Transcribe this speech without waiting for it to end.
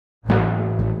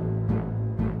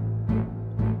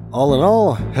All in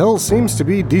all, hell seems to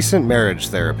be decent marriage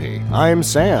therapy. I'm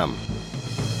Sam.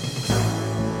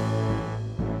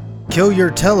 Kill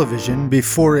your television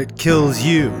before it kills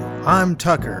you. I'm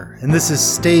Tucker, and this is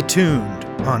Stay Tuned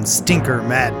on Stinker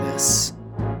Madness.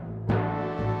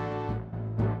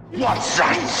 What's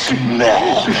that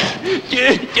smell?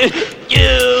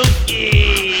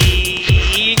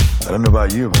 I don't know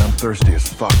about you, but I'm thirsty as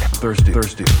fuck. Thirsty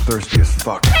as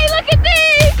fuck. Hey, look at me!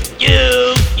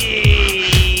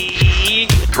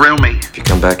 Thrill me. If you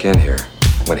come back in here,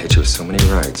 I'm gonna hit you with so many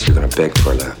rights, you're gonna beg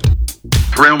for a left.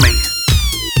 Thrill me.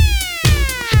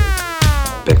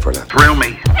 Beg for a left. Thrill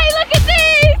me. Hey, look at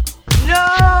me! No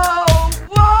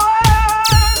one!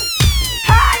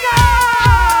 Hang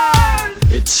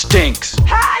on! It stinks.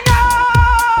 Hang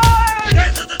on!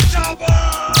 Get to the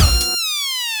chopper!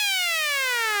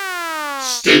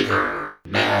 Stinker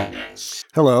Madness.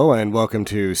 Hello, and welcome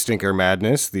to Stinker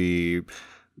Madness, the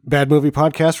bad movie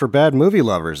podcast for bad movie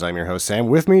lovers. I'm your host, Sam.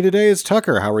 With me today is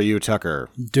Tucker. How are you, Tucker?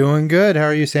 Doing good. How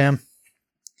are you, Sam?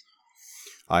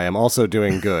 I am also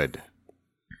doing good.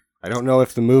 I don't know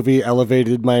if the movie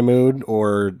elevated my mood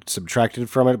or subtracted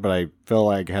from it, but I feel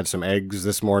like I had some eggs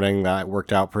this morning that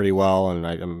worked out pretty well, and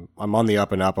I'm on the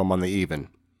up and up. I'm on the even.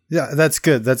 Yeah, that's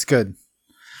good. That's good.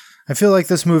 I feel like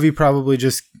this movie probably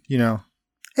just,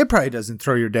 it probably doesn't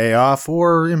throw your day off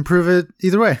or improve it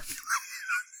either way.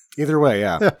 Either way,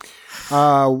 yeah.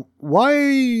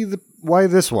 Why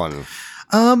this one?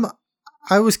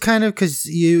 I was kind of, because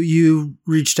you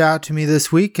reached out to me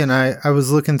this week, and I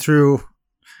was looking through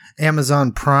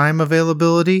Amazon Prime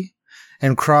availability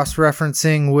and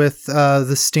cross-referencing with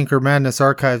the Stinker Madness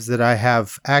archives that I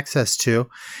have access to,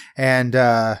 and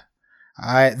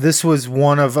this was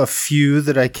one of a few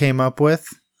that I came up with.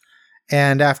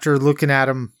 And after looking at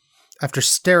them, after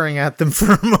staring at them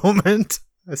for a moment,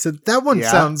 I said, that one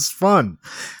sounds fun.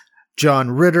 John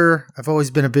Ritter. I've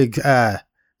always been a big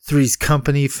Three's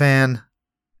Company fan.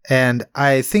 And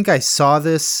I think I saw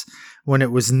this when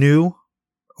it was new,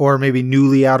 or maybe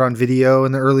newly out on video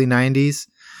in the early 90s.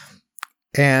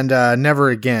 And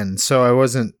never again. So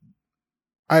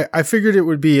I figured it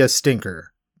would be a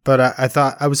stinker. But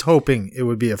I was hoping it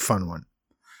would be a fun one.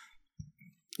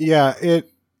 Yeah,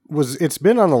 it's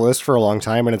been on the list for a long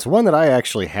time, and it's one that I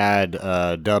actually had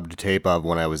dubbed tape of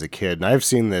when I was a kid, and I've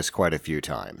seen this quite a few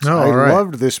times. Oh, I right.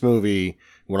 loved this movie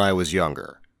when I was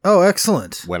younger. Oh,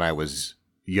 excellent. When I was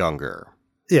younger.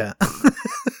 Yeah.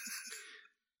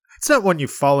 It's not one you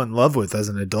fall in love with as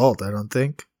an adult, I don't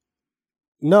think.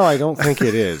 No, I don't think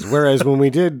it is. Whereas when we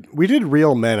did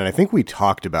Real Men, and I think we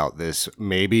talked about this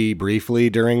maybe briefly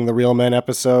during the Real Men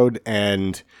episode,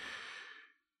 and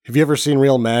have you ever seen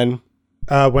Real Men?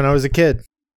 When I was a kid.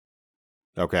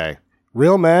 Okay.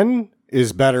 Real Men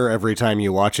is better every time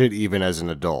you watch it, even as an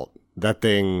adult. That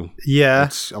thing,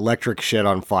 it's electric shit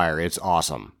on fire. It's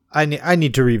awesome. I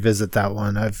need to revisit that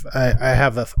one. I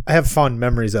have fond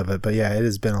memories of it, but yeah, it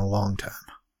has been a long time.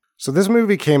 So this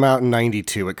movie came out in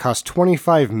 92. It cost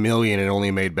 $25 million and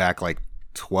only made back like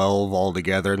 12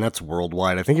 altogether, and that's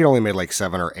worldwide. I think it only made like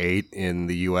 7 or 8 in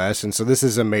the US, and so this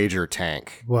is a major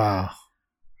tank. Wow.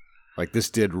 Like, this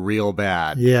did real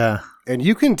bad. Yeah. And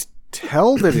you can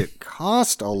tell that it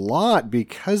cost a lot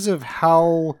because of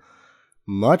how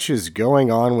much is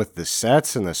going on with the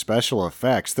sets and the special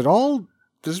effects. The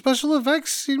special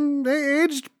effects seem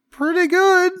aged pretty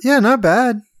good. Yeah, not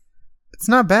bad. It's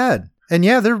not bad. And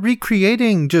yeah, they're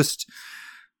recreating just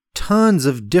tons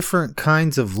of different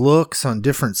kinds of looks on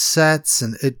different sets,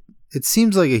 and it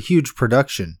seems like a huge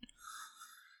production.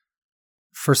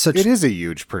 It is a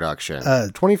huge production.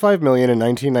 $25 million in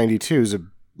 1992 is a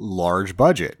large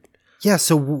budget. Yeah,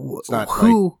 so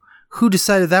who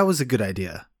decided that was a good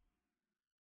idea?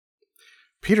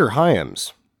 Peter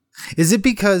Hyams. Is it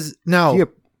because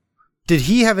did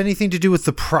he have anything to do with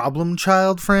the Problem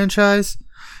Child franchise?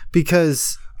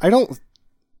 Because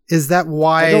is that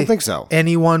why I don't think so.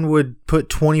 Anyone would put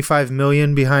 $25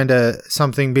 million behind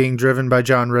something being driven by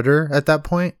John Ritter at that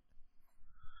point?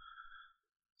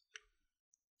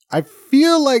 I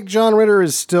feel like John Ritter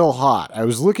is still hot. I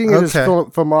was looking at his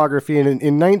filmography, and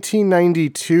in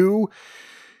 1992,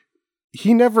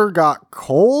 he never got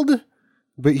cold,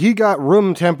 but he got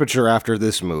room temperature after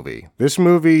this movie. This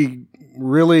movie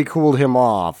really cooled him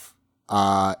off.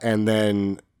 And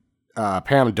then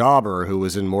Pam Dauber, who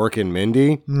was in Mork and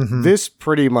Mindy, this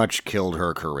pretty much killed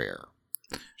her career.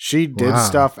 She did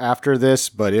stuff after this,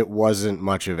 but it wasn't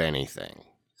much of anything.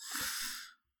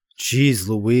 Jeez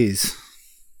Louise.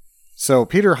 So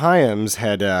Peter Hyams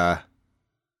had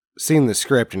seen the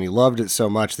script, and he loved it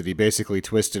so much that he basically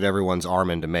twisted everyone's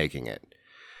arm into making it.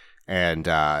 And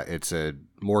it's a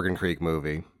Morgan Creek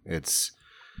movie. It's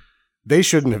they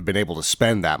shouldn't have been able to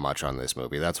spend that much on this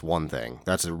movie. That's one thing.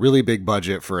 That's a really big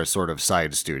budget for a sort of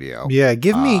side studio. Yeah,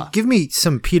 give me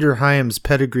some Peter Hyams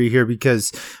pedigree here,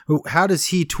 because how does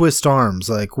he twist arms?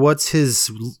 Like, what's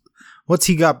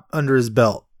he got under his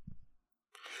belt?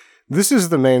 This is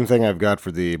the main thing I've got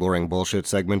for the boring bullshit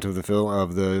segment of the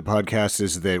podcast,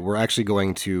 is that we're actually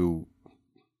going to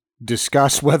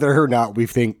discuss whether or not we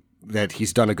think that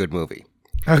he's done a good movie.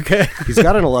 Okay. He's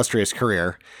got an illustrious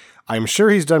career. I'm sure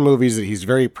he's done movies that he's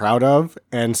very proud of,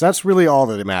 and so that's really all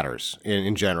that it matters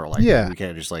in general. Like, yeah. You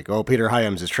can't just like, oh, Peter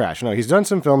Hyams is trash. No, he's done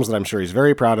some films that I'm sure he's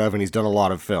very proud of, and he's done a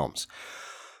lot of films.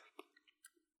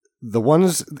 The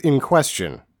ones in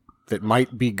question that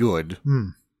might be good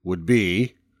would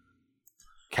be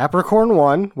Capricorn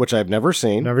 1, which I've never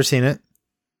seen. Never seen it.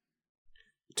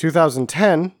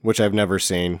 2010, which I've never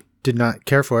seen. Did not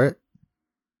care for it.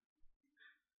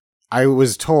 I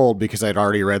was told, because I'd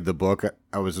already read the book,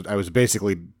 I was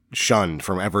basically shunned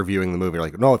from ever viewing the movie.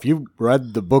 Like, no, if you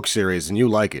read the book series and you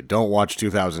like it, don't watch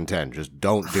 2010. Just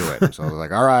don't do it. So I was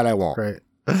like, all right, I won't. Right.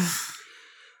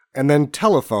 And then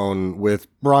Telephone with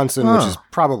Bronson, which is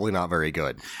probably not very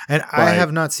good. And I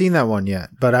have not seen that one yet,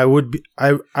 but I would be,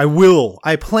 I will.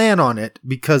 I plan on it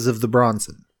because of the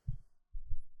Bronson.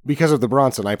 Because of the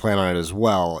Bronson, I plan on it as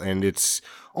well. And it's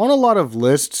on a lot of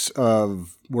lists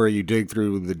of where you dig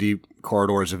through the deep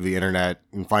corridors of the internet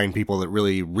and find people that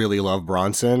really, really love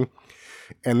Bronson.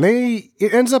 And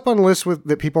it ends up on lists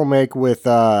that people make with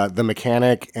The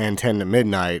Mechanic and 10 to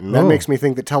Midnight. And that makes me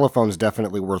think that Telephone's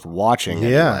definitely worth watching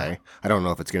anyway. I don't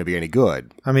know if it's going to be any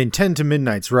good. I mean, 10 to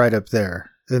Midnight's right up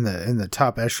there in the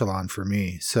top echelon for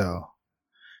me. So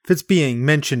if it's being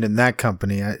mentioned in that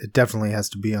company, it definitely has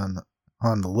to be on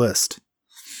the list.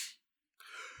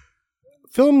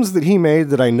 Films that he made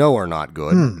that I know are not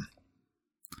good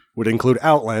would include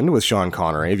Outland with Sean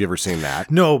Connery. Have you ever seen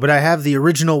that? No, but I have the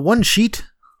original one sheet.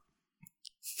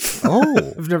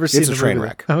 Oh, I've never seen it's a train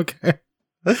wreck. Okay.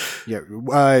 Yeah,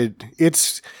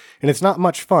 it's not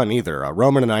much fun either.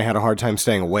 Roman and I had a hard time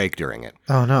staying awake during it.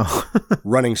 Oh no.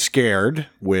 Running Scared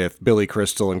with Billy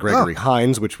Crystal and Gregory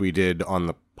Hines, which we did on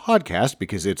the podcast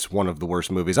because it's one of the worst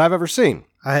movies I've ever seen.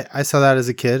 I saw that as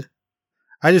a kid.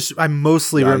 I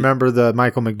mostly remember the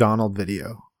Michael McDonald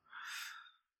video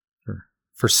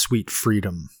for Sweet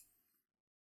Freedom.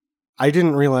 I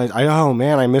didn't realize.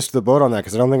 I missed the boat on that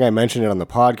because I don't think I mentioned it on the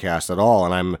podcast at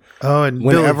all. And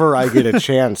whenever I get a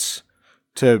chance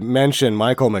to mention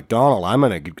Michael McDonald, I'm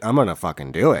gonna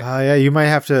fucking do it. Yeah, you might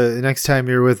have to next time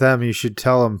you're with them. You should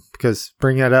tell them, because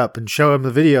bring that up and show them the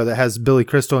video that has Billy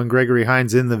Crystal and Gregory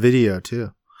Hines in the video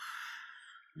too.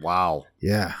 Wow.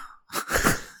 Yeah.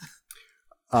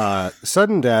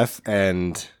 Sudden Death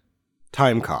and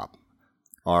Time Cop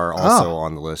are also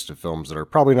on the list of films that are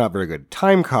probably not very good.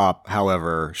 Time Cop,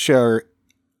 however, sure,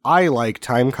 I like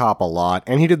Time Cop a lot,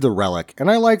 and he did The Relic, and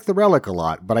I like The Relic a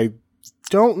lot, but I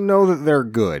don't know that they're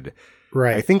good.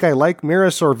 Right. I think I like Mira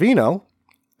Sorvino,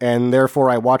 and therefore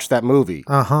I watched that movie.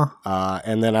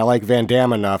 And then I like Van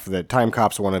Damme enough that Time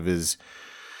Cop's one of his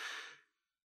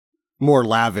more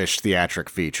lavish theatric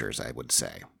features, I would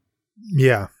say.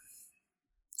 Yeah.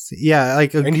 Yeah,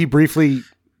 and he briefly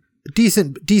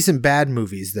decent bad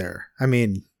movies there. I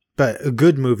mean, but a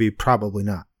good movie probably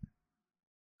not.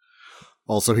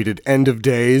 Also, he did End of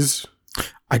Days.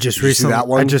 I just recently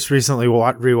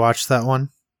rewatched that one.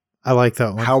 I like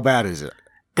that one. How bad is it?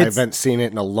 I haven't seen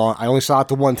it in a long. I only saw it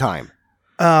the one time.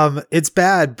 It's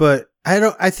bad, but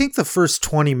I think the first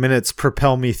 20 minutes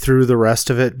propel me through the rest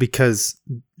of it, because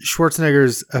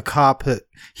Schwarzenegger's a cop.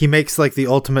 He makes like the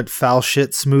ultimate foul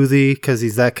shit smoothie because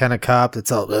he's that kind of cop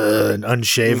that's all and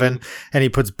unshaven. And he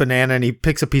puts banana and he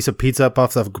picks a piece of pizza up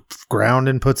off the ground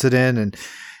and puts it in.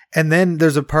 And then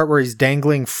there's a part where he's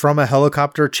dangling from a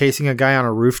helicopter, chasing a guy on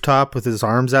a rooftop with his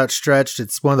arms outstretched.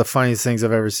 It's one of the funniest things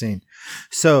I've ever seen.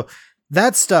 So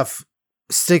that stuff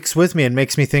sticks with me and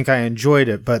makes me think I enjoyed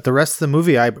it, but the rest of the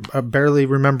movie I barely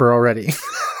remember already.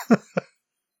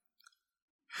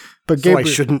 But so I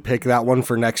shouldn't pick that one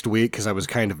for next week because I was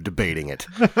kind of debating it.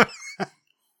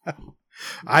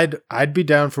 I'd be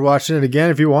down for watching it again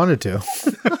if you wanted to.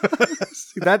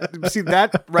 See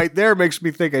that right there makes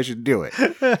me think I should do it.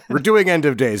 We're doing End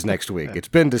of Days next week. It's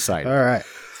been decided. All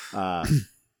right.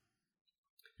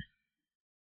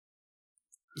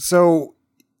 So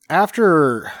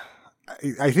after,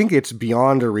 I think it's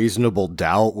Beyond a Reasonable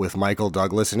Doubt with Michael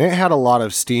Douglas, and it had a lot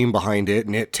of steam behind it,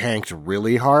 and it tanked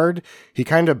really hard. He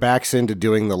kind of backs into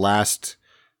doing the last,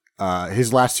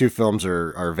 his last two films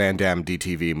are Van Damme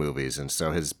DTV movies, and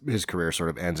so his career sort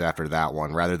of ends after that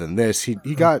one. Rather than this, he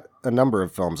got a number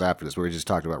of films after this, where we just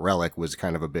talked about Relic was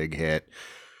kind of a big hit.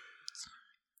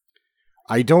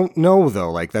 I don't know, though.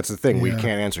 Like, that's the thing. We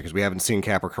can't answer because we haven't seen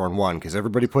Capricorn 1, because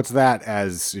everybody puts that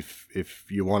as if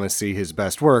you want to see his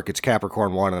best work, it's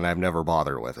Capricorn 1, and I've never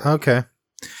bothered with it. Okay.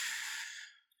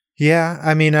 Yeah,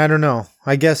 I mean, I don't know.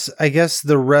 I guess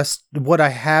the rest, what I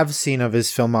have seen of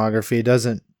his filmography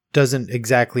doesn't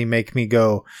exactly make me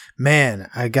go, man,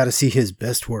 I got to see his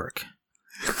best work.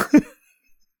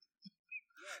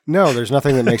 No, there's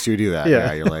nothing that makes you do that.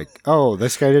 Yeah, you're like, oh,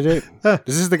 this guy did it?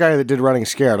 This is the guy that did Running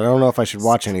Scared. I don't know if I should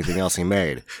watch anything else he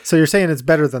made. So you're saying it's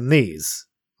better than these?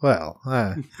 Well,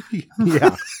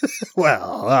 yeah. Well,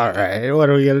 all right. What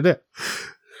are we going to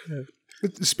do?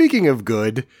 Speaking of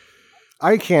good,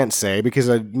 I can't say, because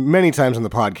many times on the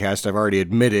podcast I've already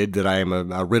admitted that I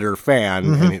am a Ritter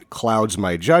fan, and it clouds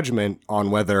my judgment on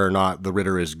whether or not the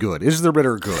Ritter is good. Is the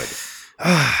Ritter good?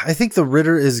 I think the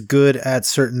Ritter is good at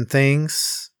certain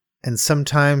things, and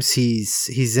sometimes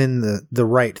he's in the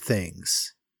right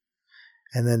things.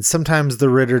 And then sometimes the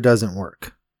Ritter doesn't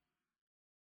work.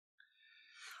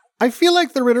 I feel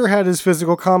like the Ritter had his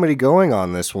physical comedy going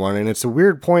on this one, and it's a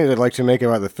weird point I'd like to make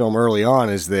about the film early on,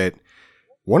 is that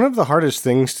one of the hardest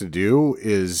things to do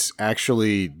is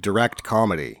actually direct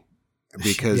comedy,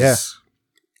 because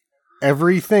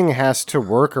everything has to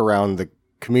work around the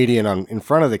comedian in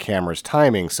front of the camera's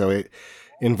timing. So it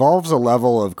involves a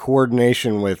level of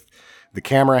coordination with the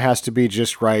camera has to be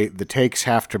just right. The takes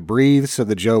have to breathe so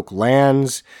the joke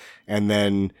lands and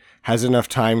then has enough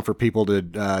time for people to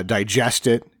digest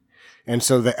it. And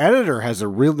so the editor has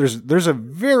there's a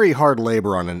very hard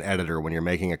labor on an editor when you're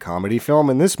making a comedy film.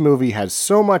 And this movie has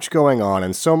so much going on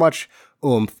and so much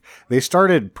oomph. They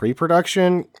started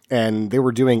pre-production and they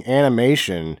were doing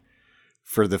animation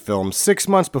for the film 6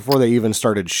 months before they even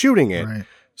started shooting it. Right.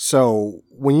 So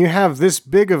when you have this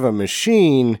big of a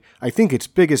machine, I think its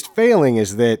biggest failing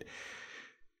is that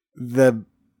the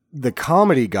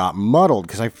comedy got muddled,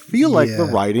 because I feel like the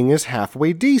writing is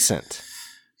halfway decent.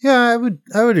 Yeah,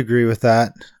 I would agree with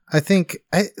that. I think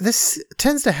this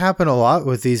tends to happen a lot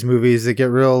with these movies that get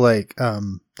real like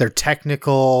they're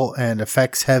technical and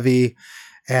effects heavy,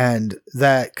 and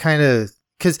that kind of,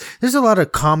 because there's a lot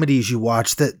of comedies you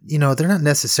watch that, you know, they're not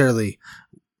necessarily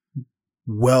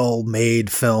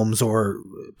well-made films or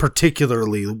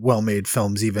particularly well-made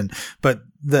films even, but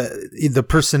the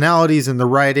personalities and the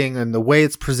writing and the way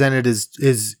it's presented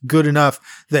is good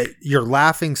enough that you're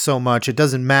laughing so much it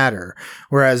doesn't matter.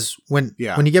 Whereas when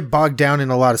you get bogged down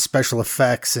in a lot of special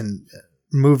effects and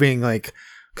moving, like,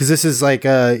 because this is like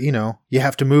you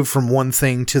have to move from one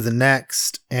thing to the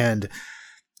next, and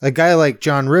a guy like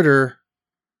John Ritter,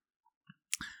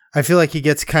 I feel like he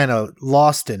gets kind of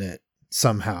lost in it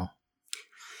somehow.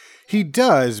 He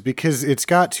does, because it's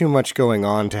got too much going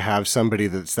on to have somebody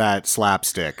that's that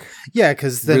slapstick. Yeah,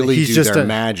 because then really he's just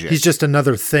magic. He's just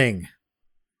another thing.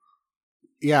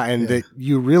 Yeah, and that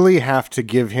you really have to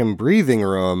give him breathing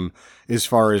room as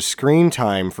far as screen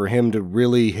time for him to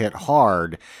really hit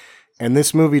hard. And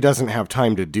this movie doesn't have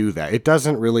time to do that. It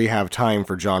doesn't really have time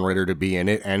for John Ritter to be in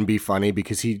it and be funny,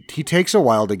 because he takes a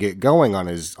while to get going on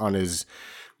his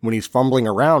when he's fumbling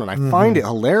around, and I find it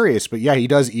hilarious. But yeah, he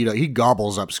does he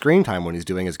gobbles up screen time when he's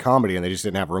doing his comedy, and they just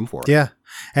didn't have room for it. Yeah,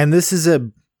 and this is a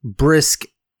brisk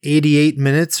 88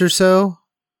 minutes or so.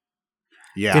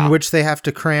 Yeah, in which they have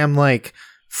to cram like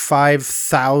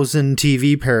 5,000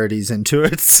 TV parodies into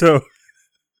it, so it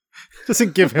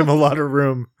doesn't give him a lot of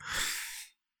room.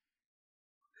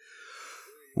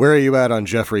 Where are you at on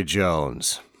Jeffrey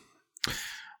Jones?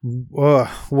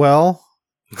 Well.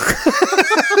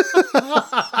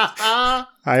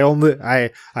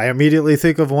 I immediately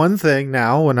think of one thing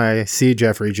now when I see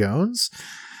Jeffrey Jones.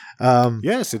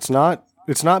 Yes, it's not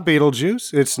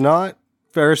Beetlejuice. It's not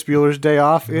Ferris Bueller's Day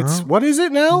Off. It's what is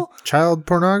it now? Child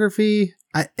pornography.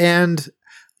 And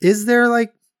is there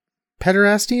like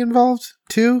pederasty involved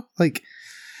too? Like,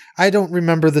 I don't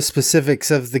remember the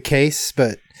specifics of the case,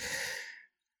 but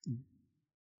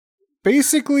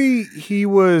basically, he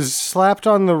was slapped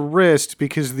on the wrist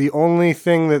because the only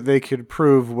thing that they could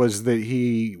prove was that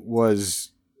he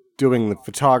was doing the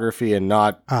photography and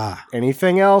not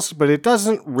anything else, but it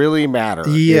doesn't really matter.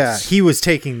 Yeah, he was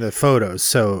taking the photos,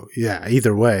 so yeah,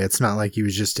 either way, it's not like he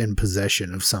was just in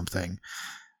possession of something.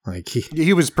 Like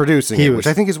he was producing it, which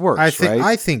I think is worse, right?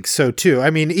 I think so too.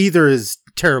 I mean, either is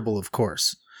terrible, of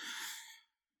course.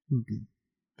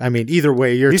 I mean, either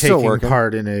way, he's taking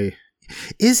part in a...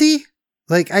 Is he?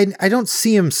 Like, I don't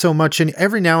see him so much, and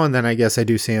every now and then I guess I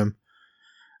do see him.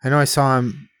 I know I saw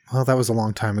him, well, that was a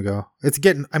long time ago.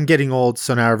 I'm getting old,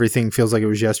 so now everything feels like it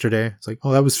was yesterday. It's like,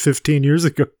 oh, that was 15 years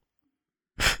ago.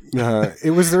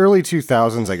 It was the early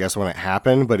 2000s, I guess, when it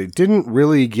happened, but it didn't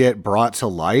really get brought to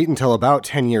light until about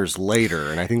 10 years later.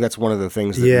 And I think that's one of the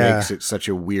things that makes it such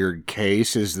a weird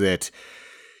case, is that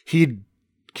he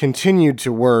continued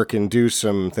to work and do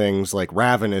some things like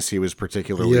Ravenous he was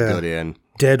particularly good in.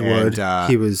 Deadwood, and,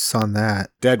 he was on that.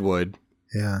 Deadwood.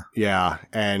 Yeah. Yeah,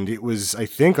 and it was, I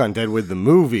think, on Deadwood the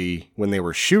movie, when they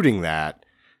were shooting that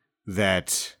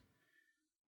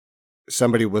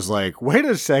somebody was like, wait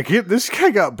a second, this guy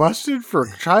got busted for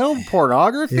child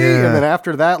pornography? Yeah. And then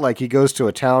after that, like, he goes to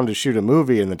a town to shoot a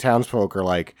movie, and the townsfolk are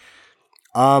like,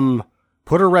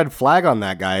 put a red flag on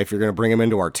that guy if you're going to bring him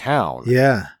into our town.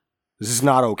 Yeah. This is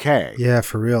not okay. Yeah,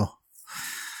 for real.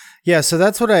 Yeah, so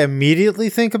that's what I immediately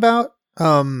think about.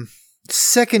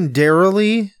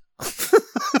 Secondarily,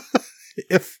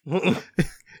 if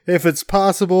it's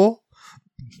possible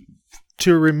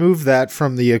to remove that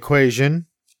from the equation,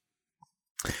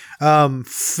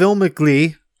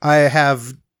 filmically, I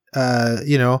have,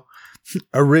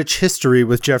 a rich history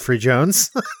with Jeffrey Jones.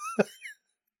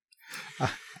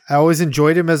 I always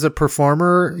enjoyed him as a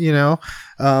performer,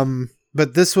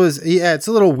 but this was, it's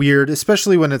a little weird,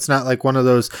 especially when it's not like one of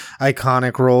those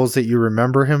iconic roles that you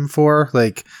remember him for.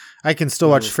 Like, I can still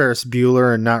watch Ferris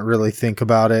Bueller and not really think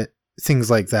about it, things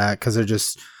like that, because they're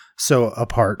just so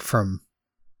apart from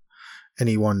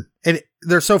anyone. And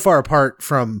they're so far apart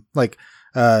from, like,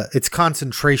 its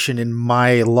concentration in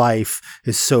my life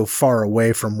is so far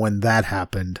away from when that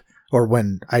happened, or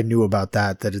when I knew about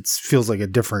that it feels like a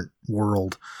different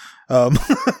world.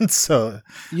 So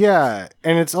yeah,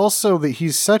 and it's also that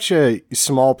he's such a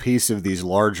small piece of these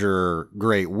larger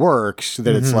great works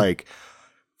that it's like,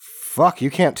 fuck, you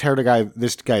can't tear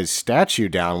this guy's statue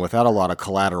down without a lot of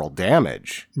collateral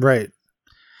damage, right?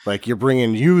 Like, you're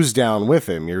bringing Hughes down with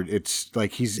him. You're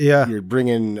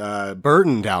bringing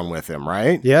Burton down with him,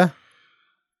 right? Yeah.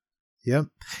 Yep.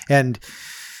 And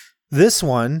this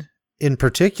one in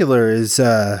particular is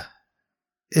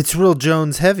it's real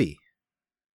Jones heavy.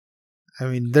 I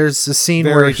mean, there's a scene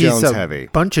where he's a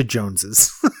bunch of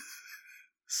Joneses.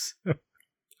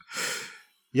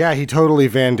 Yeah, he totally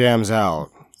Van Damme's out.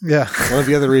 Yeah. One of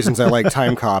the other reasons I like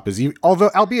Time Cop is,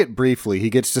 although albeit briefly, he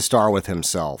gets to star with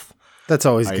himself. That's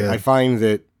always good. I find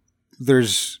that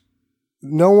there's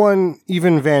no one,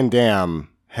 even Van Damme,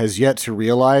 has yet to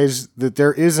realize that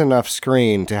there is enough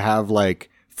screen to have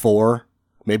like 4,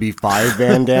 maybe 5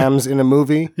 Van Dammes in a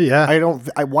movie. Yeah.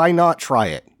 Why not try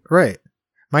it? Right.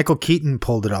 Michael Keaton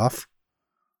pulled it off.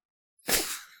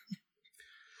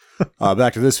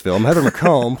 Back to this film. Heather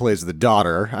McComb plays the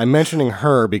daughter. I'm mentioning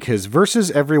her because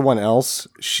versus everyone else,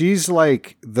 she's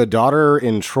like the daughter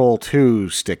in Troll 2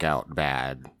 stick out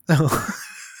bad.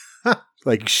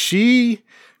 Like,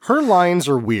 her lines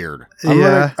are weird.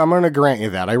 I'm gonna grant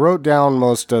you that. I wrote down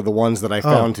most of the ones that I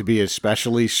found to be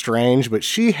especially strange, but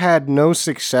she had no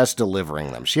success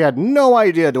delivering them. She had no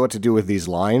idea what to do with these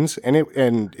lines, and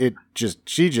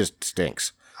she just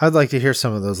stinks. I'd like to hear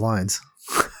some of those lines.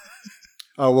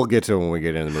 Oh, we'll get to it when we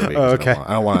get into the movie. Oh, okay.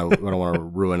 I don't want to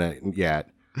ruin it yet.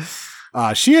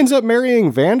 She ends up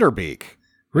marrying Vanderbeek.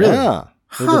 Really? Yeah.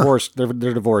 They're divorced.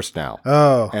 They're divorced now.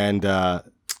 Oh. And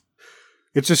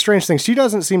it's a strange thing. She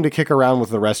doesn't seem to kick around with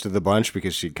the rest of the bunch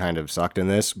because she kind of sucked in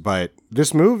this. But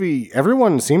this movie,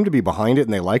 everyone seemed to be behind it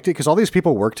and they liked it because all these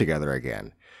people work together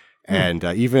again. And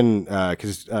even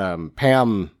because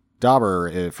Pam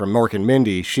Dauber from Mork and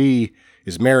Mindy, she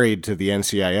is married to the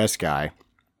NCIS guy.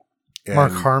 And,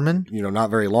 Mark Harmon? Not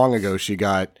very long ago, she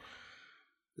got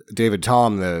David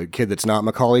Tom, the kid that's not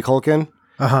Macaulay Culkin.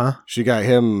 Uh-huh. She got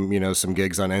him, some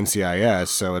gigs on NCIS,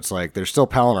 so it's like they're still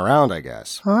palling around, I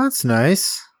guess. Oh, that's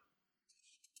nice.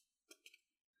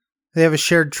 They have a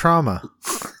shared trauma.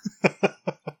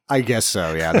 I guess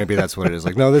so, yeah. Maybe that's what it is.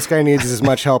 Like, no, this guy needs as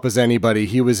much help as anybody.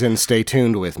 He was in Stay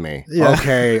Tuned with me. Yeah.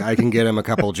 Okay, I can get him a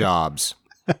couple jobs.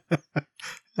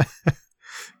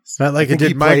 It's not like it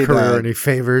did my career any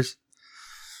favors.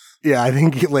 Yeah, I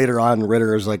think later on,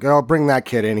 Ritter was like, oh, bring that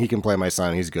kid in. He can play my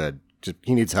son. He's good.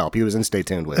 He needs help. He was in Stay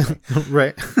Tuned with me.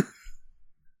 Right.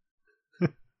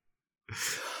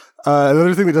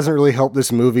 Another thing that doesn't really help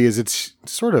this movie is it's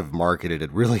sort of marketed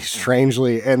it really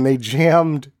strangely, and they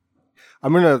jammed.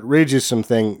 I'm going to read you some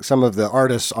of the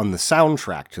artists on the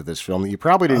soundtrack to this film that you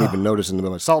probably didn't even notice in the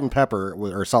moment. Salt and Pepper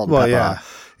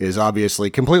is obviously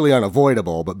completely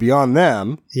unavoidable, but beyond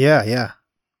them, yeah,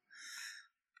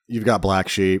 you've got Black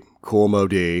Sheep, Kool Moe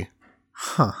Dee,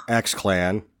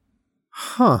 X-Clan,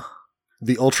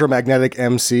 the Ultramagnetic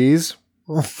MCs,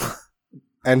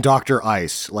 and Dr.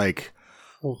 Ice. Like,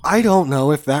 I don't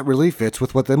know if that really fits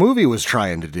with what the movie was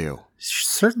trying to do.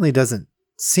 Certainly doesn't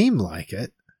seem like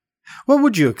it. What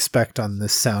would you expect on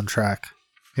this soundtrack?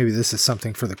 Maybe this is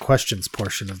something for the questions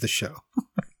portion of the show.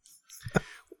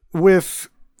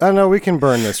 I don't know, we can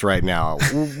burn this right now.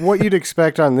 What you'd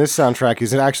expect on this soundtrack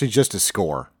is actually just a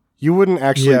score. You wouldn't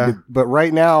actually, but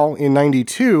right now in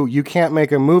 92, you can't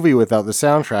make a movie without the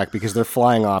soundtrack because they're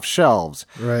flying off shelves.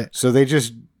 Right. So they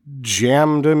just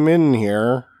jammed them in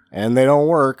here and they don't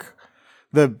work.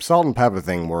 The Salt and Pepper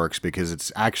thing works because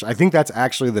it's actually, I think that's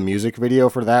actually the music video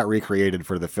for that recreated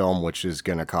for the film, which is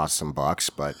going to cost some bucks,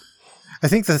 but. I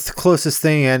think the closest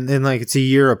thing, and like it's a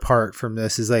year apart from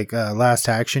this, is like Last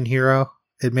Action Hero.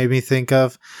 It made me think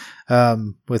of,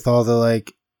 with all the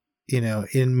like,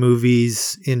 in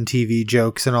movies, in TV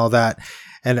jokes and all that.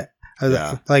 And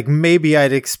like maybe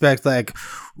I'd expect like,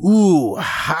 ooh, a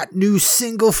hot new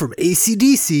single from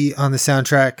AC/DC on the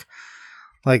soundtrack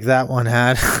like that one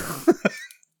had.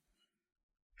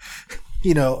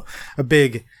 A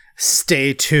big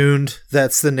Stay Tuned,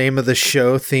 that's the name of the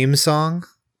show theme song.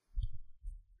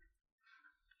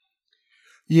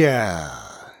 Yeah.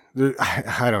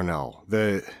 I don't know.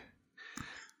 The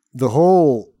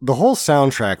whole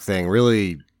soundtrack thing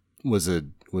really was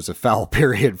a foul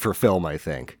period for film, I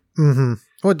think. Mm-hmm.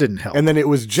 Well, it didn't help. And then it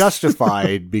was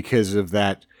justified because of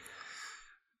that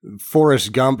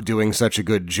Forrest Gump doing such a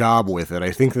good job with it.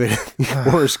 I think that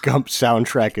Forrest Gump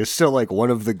soundtrack is still like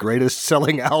one of the greatest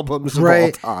selling albums of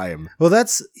all time. Well,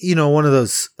 that's, one of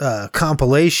those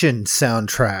compilation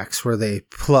soundtracks where they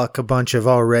pluck a bunch of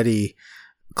already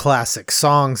classic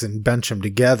songs and bench them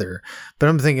together. But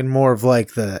I'm thinking more of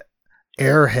like the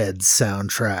Airheads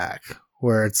soundtrack,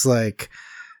 where it's like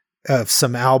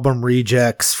some album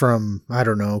rejects from, I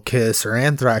don't know, Kiss or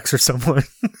Anthrax or someone.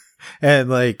 And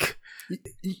like,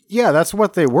 yeah, that's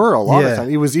what they were a lot of time.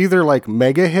 It was either like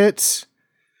mega hits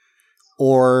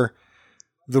or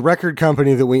the record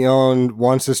company that we owned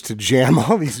wants us to jam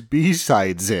all these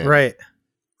B-sides in. Right.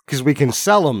 Because we can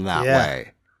sell them that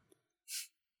way.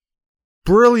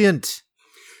 Brilliant.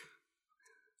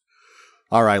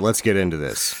 All right, let's get into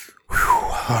this.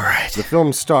 All right. The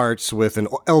film starts with an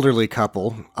elderly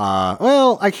couple.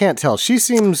 Well, I can't tell. She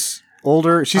seems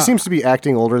older. She seems to be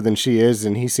acting older than she is,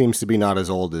 and he seems to be not as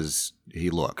old as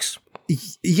he looks.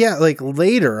 Yeah, like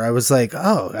later, I was like,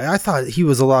 oh, I thought he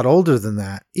was a lot older than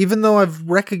that, even though I've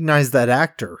recognized that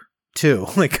actor, too.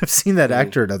 Like, I've seen that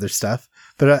actor in other stuff.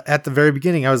 But at the very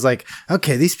beginning, I was like,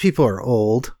 okay, these people are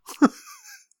old.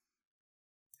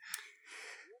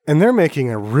 And they're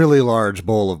making a really large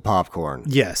bowl of popcorn.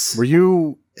 Yes. Were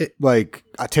you,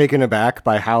 taken aback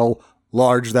by how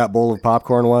large that bowl of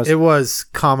popcorn was? It was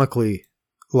comically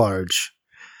large.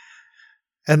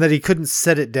 And that he couldn't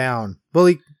set it down. Well,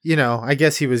 I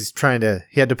guess he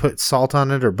had to put salt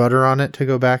on it or butter on it to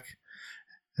go back.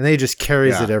 And then he just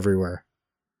carries it everywhere.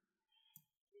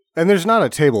 And there's not a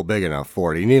table big enough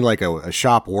for it. You need like a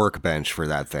shop workbench for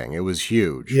that thing. It was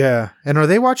huge. Yeah. And are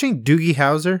they watching Doogie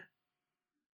Howser?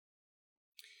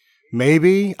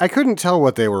 Maybe. I couldn't tell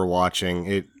what they were watching.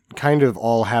 It kind of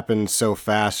all happened so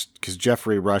fast because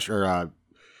Jeffrey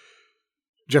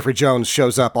Jones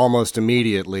shows up almost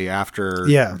immediately after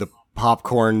the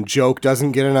popcorn joke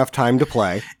doesn't get enough time to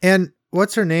play. And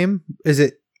what's her name?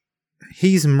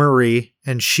 He's Murray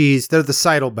and they're the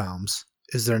Seidelbaums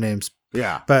is their names.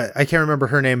 Yeah. But I can't remember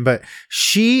her name, but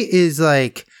she is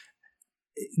like,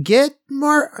 get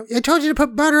more, I told you to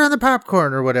put butter on the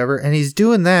popcorn or whatever. And he's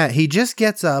doing that. He just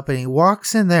gets up and he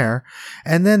walks in there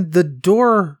and then the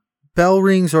door bell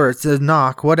rings or it's a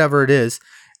knock, whatever it is.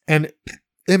 And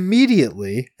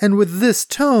immediately, and with this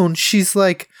tone, she's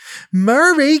like,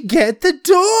 Murray, get the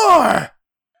door.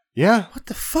 Yeah. What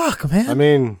the fuck, man? I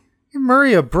mean, give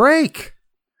Murray a break.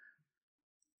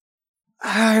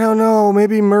 I don't know.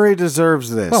 Maybe Murray deserves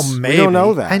this. Well, maybe. We don't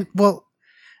know that.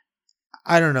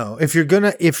 I don't know. If you're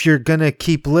gonna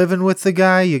keep living with the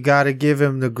guy, you got to give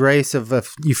him the grace of a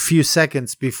few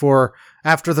seconds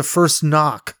after the first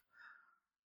knock.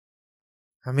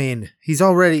 I mean, he's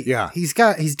already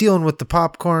he's dealing with the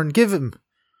popcorn. Give him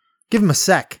a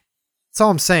sec. That's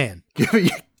all I'm saying. I'm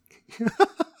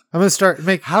gonna start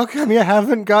How come you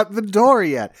haven't got the door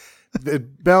yet? The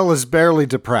bell is barely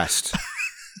depressed.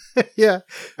 Yeah,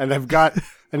 and I've got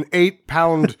an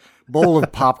 8-pound bowl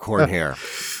of popcorn here.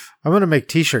 I'm going to make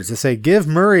t-shirts that say, give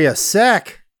Murray a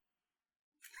sec.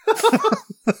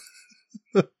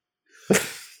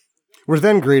 We're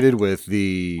then greeted with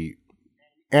the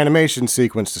animation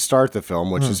sequence to start the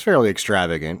film, which is fairly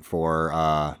extravagant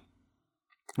for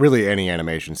really any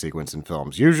animation sequence in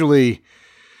films. Usually,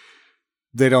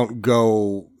 they don't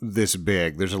go this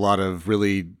big. There's a lot of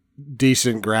really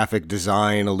decent graphic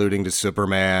design alluding to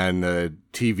Superman. The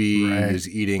TV is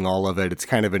eating all of it. It's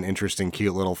kind of an interesting,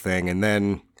 cute little thing. And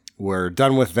then we're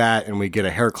done with that, and we get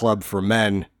a Hair Club for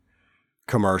Men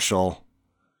commercial.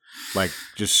 Like,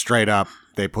 just straight up,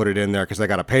 they put it in there because they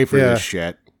got to pay for this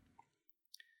shit.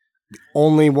 The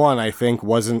only one, I think,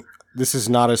 wasn't... This is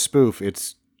not a spoof.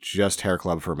 It's just Hair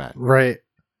Club for Men. Right.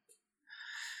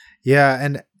 Yeah,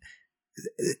 and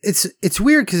it's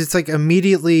weird because it's like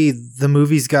immediately the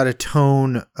movie's got a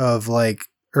tone of like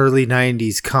early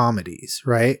 90s comedies,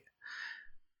 right?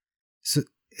 So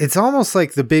it's almost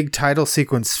like the big title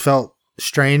sequence felt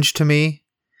strange to me.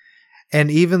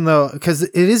 And even though, because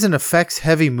it is an effects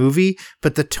heavy movie,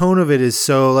 but the tone of it is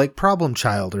so like Problem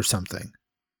Child or something.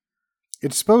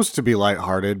 It's supposed to be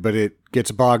lighthearted, but it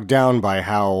gets bogged down by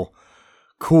how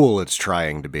cool it's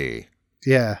trying to be.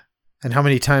 Yeah. And how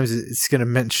many times it's going to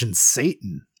mention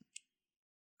Satan.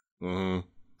 Mm-hmm.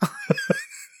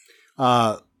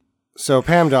 So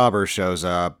Pam Dauber shows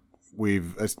up.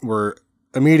 We're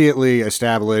immediately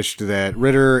established that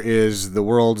Ritter is the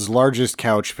world's largest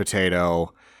couch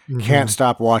potato. Mm-hmm. Can't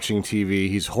stop watching TV.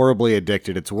 He's horribly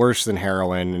addicted. It's worse than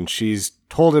heroin. And she's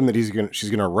told him that she's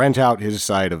gonna rent out his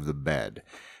side of the bed,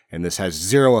 and this has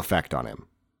zero effect on him.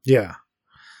 Yeah,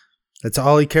 that's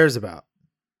all he cares about.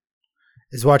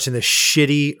 Is watching the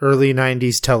shitty early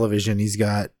 90s television he's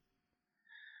got.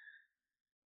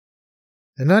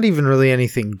 And not even really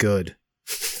anything good.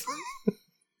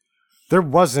 There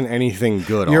wasn't anything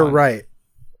good on. You're right.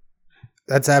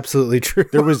 That's absolutely true.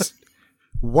 There was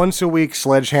once a week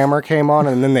Sledgehammer came on,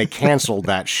 and then they canceled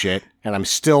that shit, and I'm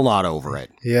still not over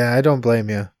it. Yeah, I don't blame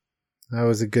you. That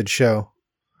was a good show.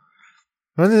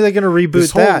 When are they going to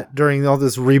reboot that during all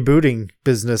this rebooting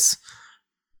business?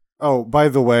 Oh, by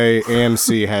the way,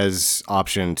 AMC has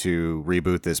option to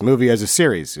reboot this movie as a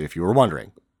series, if you were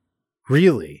wondering.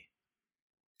 Really?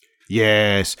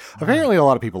 Yes. Apparently a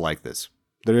lot of people like this.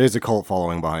 There is a cult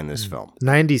following behind this film.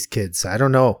 90s kids. I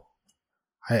don't know.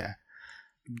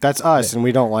 That's us, and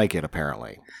we don't like it,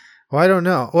 apparently. Well, I don't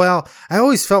know. Well, I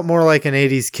always felt more like an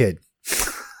 80s kid.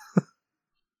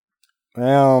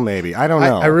 Well, maybe. I don't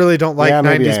know. I really don't like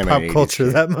 90s pop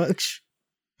culture that much.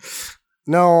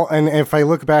 No, and if I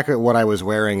look back at what I was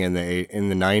wearing in the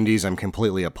 90s, I'm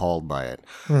completely appalled by it.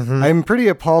 Mm-hmm. I'm pretty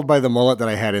appalled by the mullet that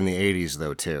I had in the 80s,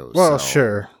 though, too. Well,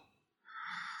 sure.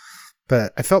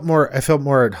 But I felt more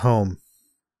at home.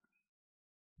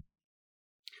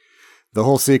 The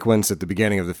whole sequence at the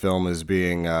beginning of the film is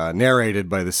being narrated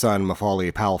by the son,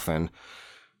 Macaulay Palfin.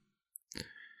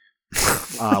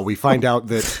 We find out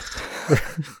that...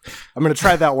 I'm going to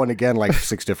try that one again like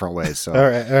 6 different ways. So all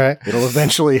right. It'll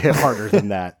eventually hit harder than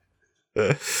that.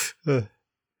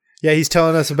 Yeah, he's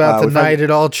telling us about the night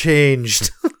it all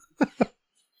changed.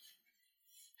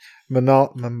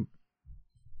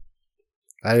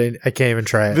 I can't even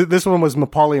try it. This one was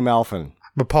Macaulay Malfin.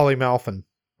 Macaulay Malfin,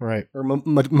 right? Or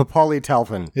Macaulay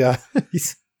Talfin. Yeah,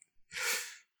 this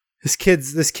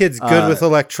kid's good with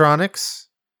electronics.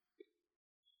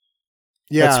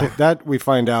 Yeah, that we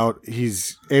find out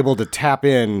he's able to tap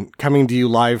in, coming to you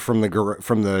live from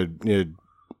the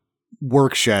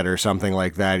work shed or something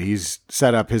like that. He's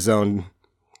set up his own.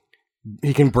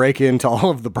 He can break into all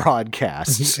of the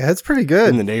broadcasts. That's pretty good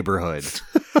in the neighborhood.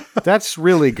 That's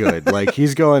really good. Like,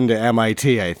 he's going to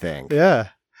MIT, I think.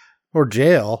 Yeah, or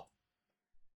jail.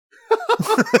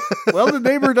 Well, the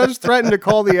neighbor does threaten to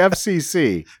call the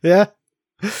FCC. Yeah.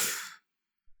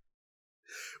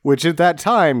 Which at that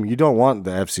time, you don't want the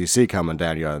FCC coming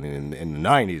down you in the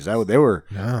 90s.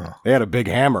 They had a big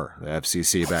hammer, the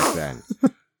FCC back then.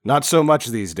 Not so much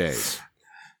these days.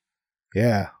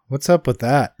 Yeah. What's up with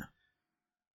that?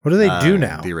 What do they do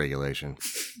now? Deregulation.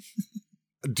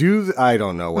 I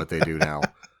don't know what they do now.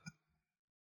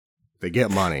 They get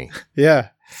money. Yeah.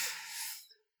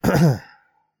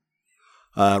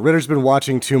 Ritter's been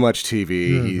watching too much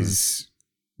TV. Mm-hmm.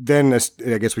 Then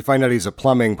I guess we find out he's a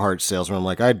plumbing parts salesman. I'm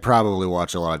like, I'd probably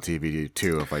watch a lot of TV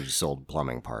too if I just sold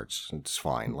plumbing parts. It's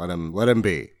fine. Let him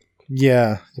be.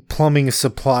 Yeah, the plumbing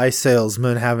supply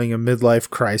salesman having a midlife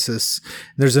crisis.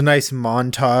 There's a nice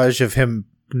montage of him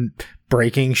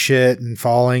breaking shit and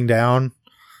falling down,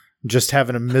 just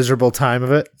having a miserable time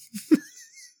of it.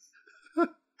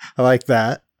 I like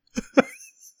that.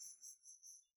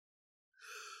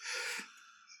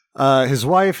 His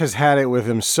wife has had it with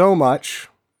him so much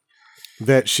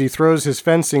that she throws his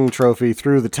fencing trophy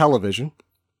through the television.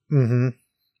 Mm-hmm.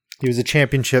 He was a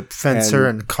championship fencer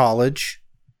in college.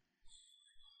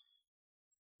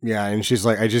 Yeah, and she's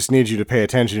like, I just need you to pay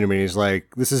attention to me. And he's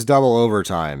like, this is double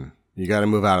overtime. You got to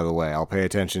move out of the way. I'll pay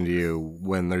attention to you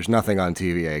when there's nothing on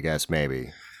TV, I guess.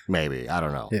 Maybe. I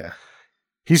don't know. Yeah.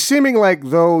 He's seeming like,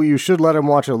 though you should let him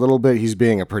watch a little bit, he's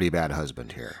being a pretty bad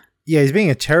husband here. Yeah, he's being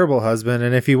a terrible husband,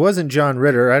 and if he wasn't John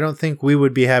Ritter, I don't think we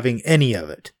would be having any of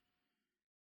it.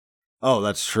 Oh,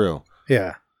 that's true.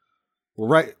 Yeah.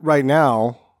 Well, right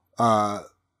now,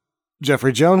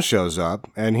 Jeffrey Jones shows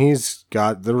up, and he's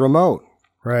got the remote.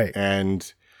 Right. And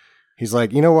he's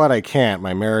like, you know what? I can't.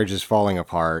 My marriage is falling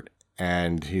apart.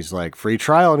 And he's like, free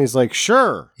trial? And he's like,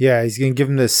 sure. Yeah, he's going to give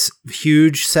him this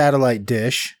huge satellite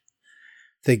dish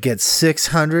that gets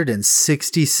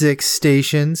 666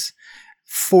 stations,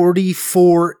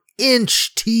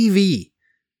 44-inch TV.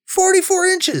 44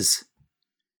 inches.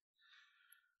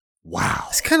 Wow.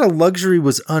 This kind of luxury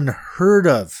was unheard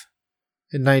of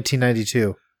in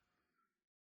 1992.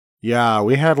 Yeah,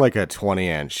 we had like a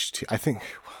 20-inch. I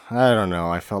don't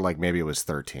know. I felt like maybe it was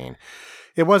 13.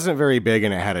 It wasn't very big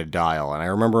and it had a dial. And I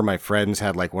remember my friends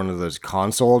had like one of those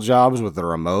console jobs with the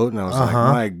remote. And I was like,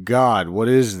 my God, what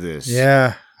is this?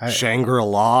 Yeah.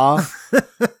 Shangri-La?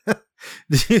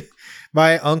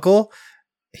 My uncle's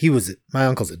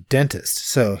a dentist.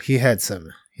 So he had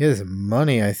some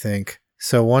money, I think.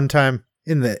 So one time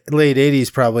in the late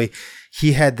 80s, probably,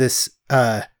 he had this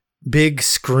big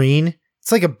screen.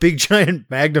 It's like a big giant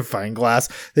magnifying glass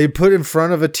they put in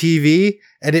front of a TV,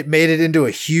 and it made it into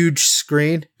a huge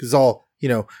screen. It was all,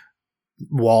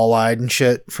 wall-eyed and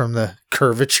shit from the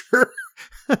curvature.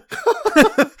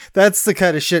 That's the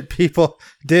kind of shit people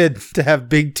did to have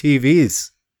big TVs.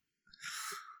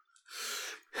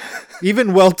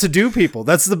 Even well-to-do people.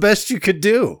 That's the best you could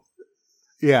do.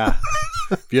 Yeah.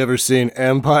 Have you ever seen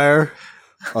Empire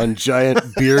on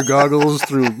giant beer goggles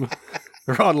or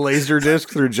on Laserdisc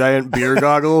through giant beer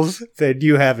goggles? Then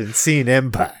you haven't seen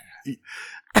Empire.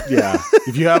 Yeah.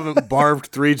 If you haven't barfed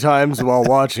 3 times while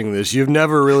watching this, you've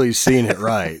never really seen it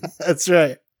right. That's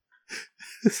right.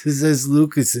 This is as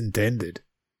Lucas intended.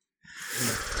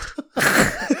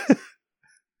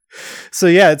 So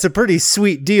yeah, it's a pretty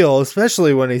sweet deal,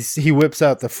 especially when he whips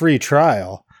out the free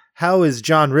trial. How is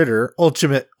John Ritter,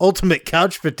 ultimate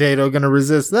couch potato, going to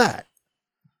resist that?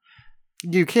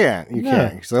 You can't. You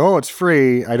can't. So, it's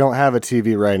free. I don't have a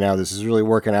TV right now. This is really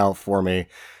working out for me.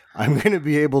 I'm going to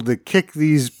be able to kick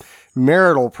these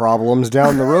marital problems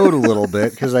down the road a little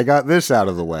bit because I got this out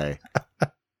of the way.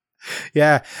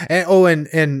 Yeah.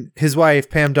 And his wife,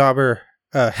 Pam Dauber,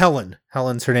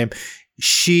 Helen's her name.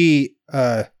 She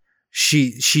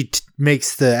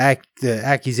makes the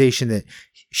accusation that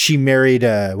she married,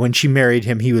 when she married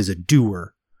him, he was a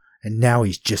doer, and now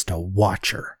he's just a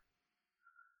watcher.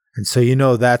 And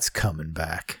so that's coming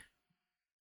back.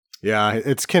 Yeah,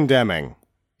 it's condemning.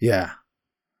 Yeah.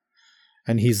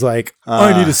 And he's like,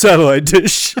 I need a satellite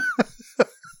dish.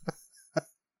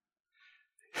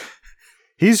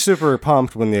 He's super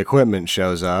pumped when the equipment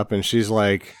shows up, and she's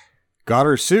like, got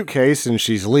her suitcase, and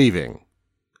she's leaving.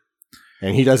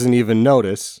 And he doesn't even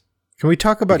notice. Can we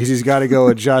talk about... Because he's got to go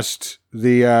adjust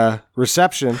the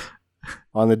reception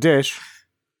on the dish.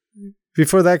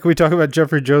 Before that, can we talk about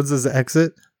Jeffrey Jones's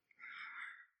exit?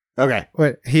 Okay.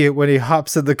 When he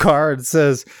hops in the car and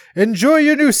says, "Enjoy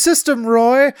your new system,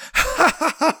 Roy,"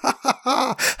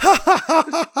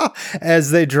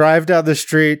 as they drive down the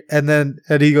street, and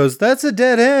he goes, "That's a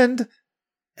dead end,"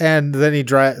 and then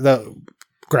the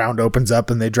ground opens up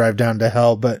and they drive down to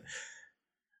hell. But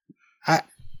I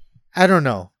don't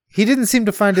know. He didn't seem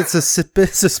to find it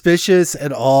suspicious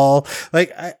at all.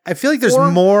 Like I feel like there's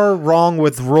more wrong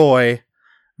with Roy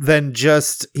than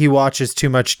just he watches too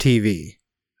much TV.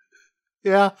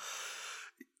 Yeah.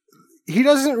 He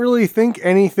doesn't really think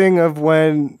anything of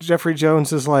when Jeffrey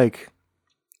Jones is like,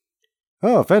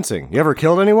 "Oh, fencing. You ever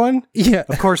killed anyone?" Yeah.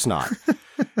 Of course not.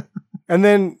 And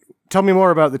then tell me more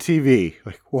about the TV.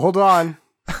 Like, well, hold on.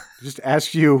 Just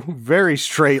ask you very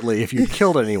straightly if you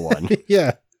killed anyone.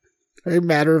 Yeah. Very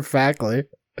matter-of-factly.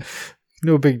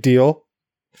 No big deal.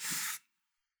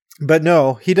 But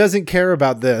no, he doesn't care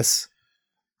about this.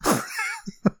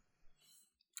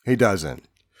 He doesn't.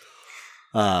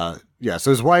 Yeah,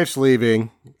 so his wife's leaving,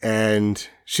 and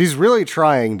she's really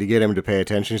trying to get him to pay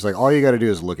attention. She's like, all you got to do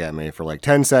is look at me for like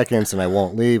 10 seconds, and I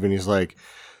won't leave. And he's like,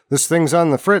 this thing's on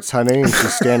the fritz, honey. And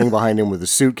she's standing behind him with a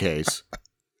suitcase.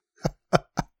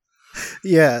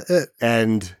 Yeah.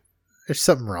 And there's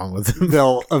something wrong with him.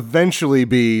 They'll eventually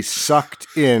be sucked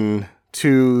in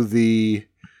to the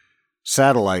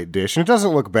satellite dish. And it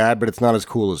doesn't look bad, but it's not as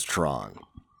cool as Tron.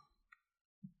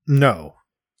 No.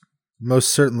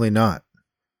 Most certainly not.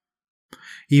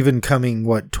 Even coming,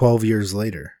 12 years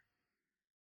later?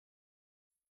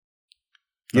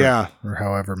 Yeah. Or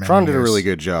however many Tron did years. a really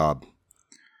good job.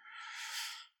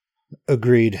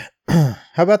 Agreed. How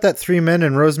about that 3 Men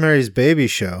and Rosemary's Baby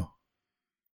show?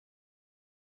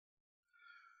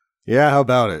 Yeah, how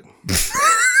about it?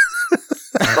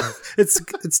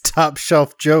 It's top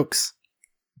shelf jokes.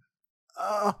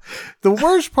 The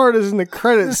worst part is in the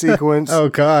credit sequence. Oh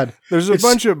God! There's a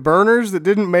bunch of burners that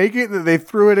didn't make it that they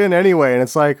threw it in anyway, and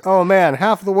it's like, oh man,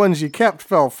 half the ones you kept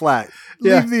fell flat.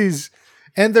 Yeah. Leave these,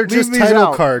 and they're just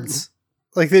title cards.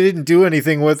 Like they didn't do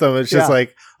anything with them. It's just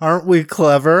like, aren't we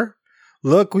clever?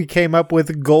 Look, we came up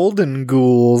with golden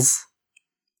ghouls.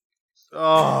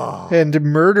 Oh, and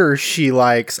murder she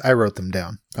likes. I wrote them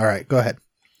down. All right, go ahead.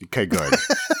 Okay, good.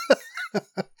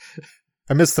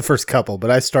 I missed the first couple, but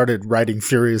I started writing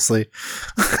furiously.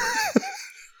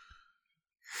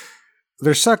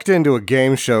 They're sucked into a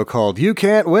game show called You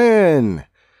Can't Win,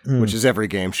 which is every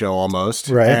game show almost.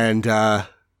 Right. And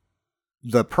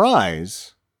the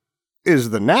prize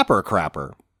is the Napper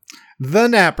Crapper. The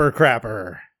Napper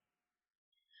Crapper.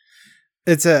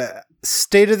 It's a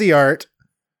state-of-the-art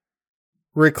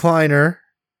recliner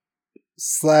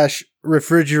 /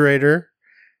 refrigerator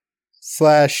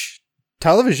 /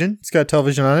 television. It's got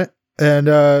television on it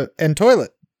and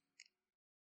toilet.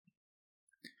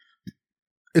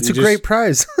 It's a great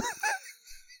prize.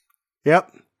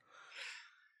 Yep.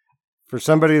 For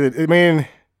somebody that, I mean,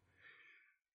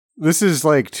 this is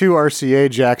like 2 RCA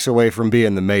jacks away from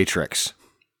being the Matrix.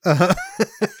 Uh-huh.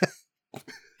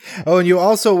 Oh, and you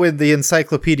also win the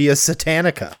Encyclopedia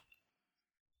Satanica.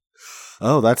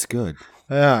 Oh, that's good.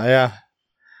 Yeah.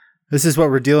 This is what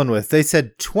we're dealing with. They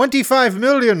said 25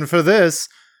 million for this.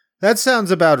 That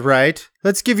sounds about right.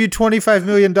 Let's give you $25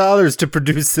 million to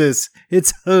produce this.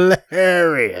 It's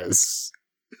hilarious.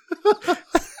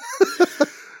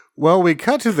 Well, we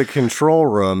cut to the control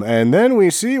room, and then we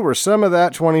see where some of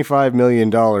that $25 million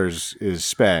is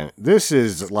spent. This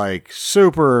is like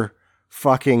super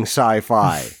fucking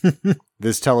sci-fi.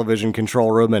 This television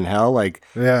control room in hell,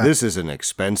 this is an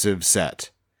expensive set.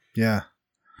 Yeah.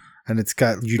 And it's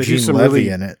got Eugene Levy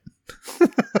in it.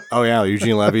 Oh, yeah.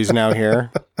 Eugene Levy's now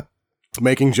here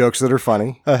making jokes that are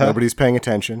funny. Uh-huh. Nobody's paying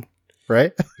attention.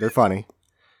 Right? They're funny.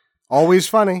 Always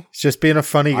funny. It's just being a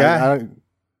funny guy.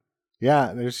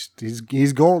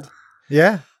 He's gold.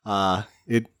 Yeah.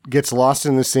 It gets lost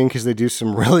in the scene because they do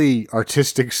some really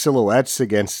artistic silhouettes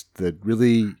against the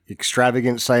really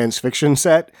extravagant science fiction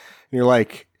set. And you're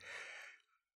like,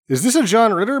 is this a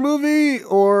John Ritter movie?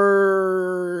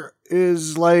 Or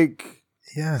is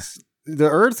the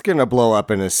Earth gonna blow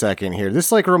up in a second here?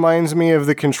 This reminds me of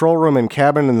the control room in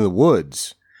Cabin in the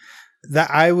Woods.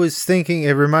 That I was thinking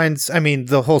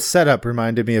the whole setup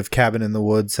reminded me of Cabin in the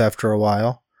Woods after a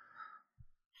while.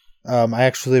 I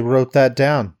actually wrote that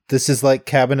down. This is like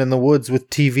Cabin in the Woods with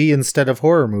TV instead of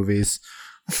horror movies.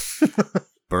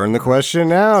 Burn the question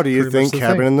now. Do you think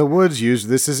Cabin in the Woods used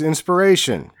this as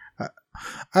inspiration?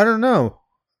 I don't know.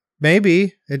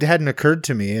 Maybe. It hadn't occurred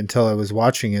to me until I was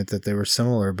watching it that they were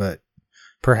similar, but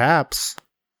perhaps.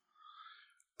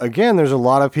 Again, there's a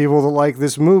lot of people that like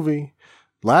this movie.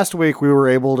 Last week we were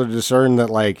able to discern that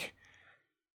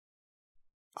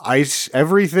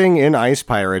everything in Ice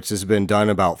Pirates has been done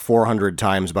about 400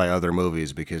 times by other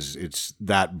movies because it's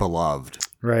that beloved.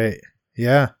 Right.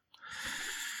 Yeah.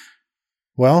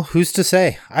 Well, who's to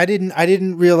say? I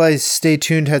didn't realize Stay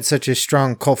Tuned had such a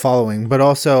strong cult following, but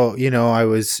also, I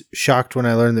was shocked when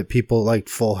I learned that people liked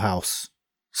Full House.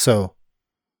 So.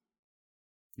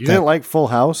 You didn't like Full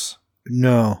House?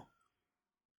 No.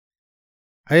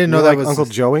 I didn't know that was Uncle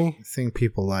Joey? The thing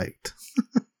people liked.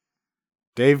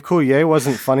 Dave Coulier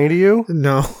wasn't funny to you?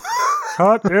 No.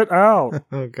 Cut it out.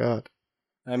 Oh, God.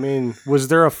 I mean, was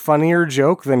there a funnier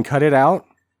joke than Cut It Out?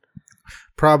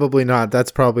 Probably not.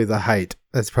 That's probably the height.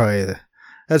 That's probably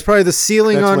the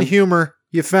ceiling on humor.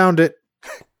 You found it.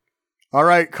 All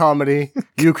right, comedy.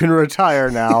 You can retire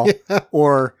now. Yeah.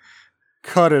 Or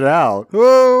cut it out.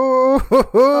 Oh.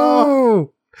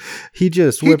 He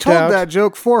just whipped out. He told that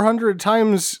joke 400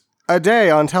 times a day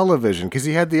on television because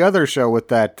he had the other show with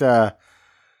that, the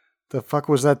fuck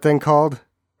was that thing called?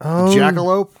 Oh.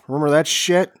 Jackalope? Remember that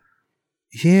shit?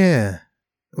 Yeah.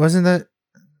 Was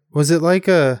it like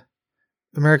a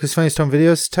America's Funniest Home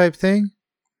Videos type thing?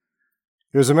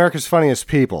 It was America's Funniest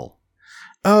People.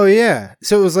 Oh, yeah.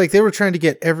 So it was like they were trying to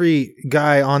get every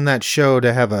guy on that show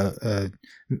to have a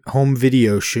home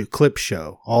video clip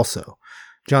show also.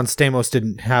 John Stamos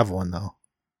didn't have one, though.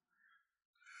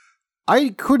 I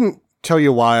couldn't tell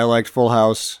you why I liked Full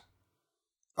House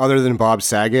other than Bob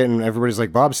Saget, and everybody's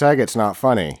like, Bob Saget's not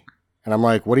funny. And I'm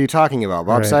like, what are you talking about?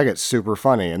 Bob Saget's super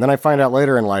funny. And then I find out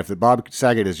later in life that Bob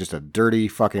Saget is just a dirty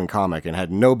fucking comic and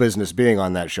had no business being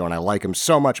on that show, and I like him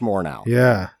so much more now.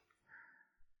 Yeah.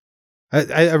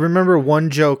 I remember one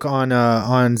joke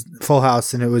on Full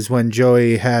House, and it was when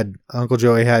Uncle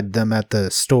Joey had them at the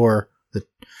store,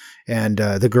 and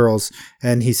the girls,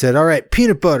 and he said, "All right,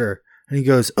 peanut butter." And he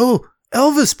goes, "Oh,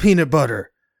 Elvis peanut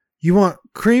butter. You want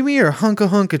creamy or hunka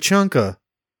chunka?"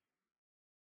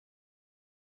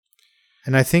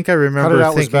 And I think I remember Cut it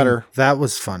out thinking was better. that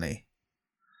was funny.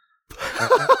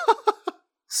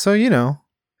 So, you know.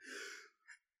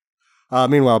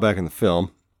 Meanwhile, back in the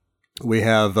film, we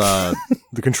have the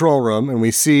control room, and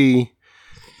we see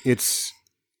it's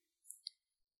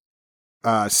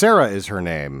Sarah is her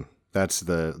name. That's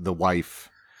the wife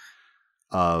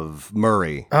of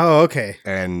Murray. Oh, okay.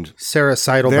 And Sarah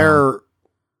Seidelbaum.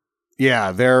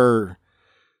 They're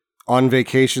on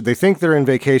vacation. They think they're in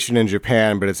vacation in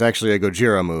Japan, but it's actually a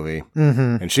Gojira movie.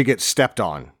 Mm-hmm. And she gets stepped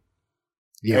on.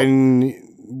 Yeah. And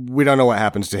we don't know what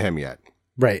happens to him yet.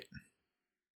 Right.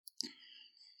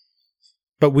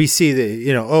 But we see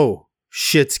that, oh,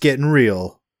 shit's getting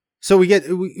real. So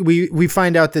we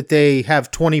find out that they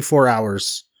have 24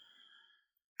 hours.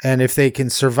 And if they can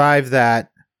survive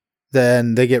that,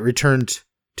 then they get returned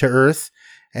to Earth.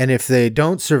 And if they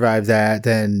don't survive that,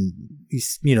 then,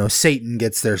 Satan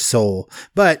gets their soul.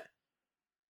 But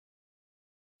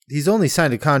he's only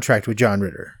signed a contract with John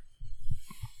Ritter.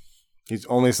 He's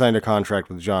only signed a contract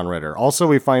with John Ritter. Also,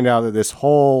 we find out that this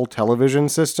whole television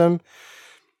system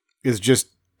is just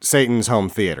Satan's home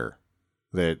theater.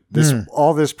 That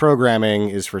all this programming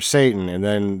is for Satan. And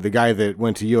then the guy that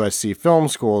went to USC film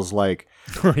school is like,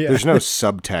 there's no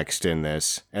subtext in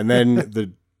this. And then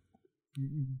the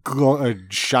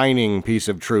shining piece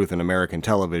of truth in American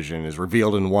television is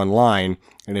revealed in one line,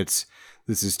 and this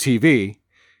is TV.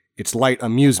 It's light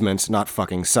amusements, not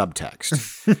fucking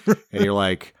subtext. And you're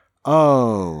like,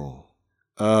 oh.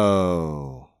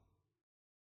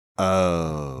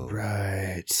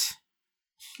 Right.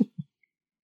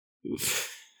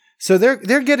 So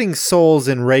they're getting souls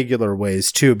in regular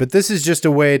ways too, but this is just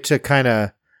a way to kind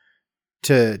of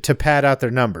to pad out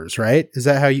their numbers, right? Is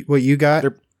that what you got?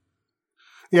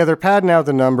 They're padding out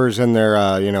the numbers, and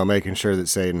they're making sure that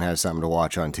Satan has something to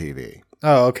watch on TV.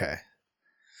 Oh, okay.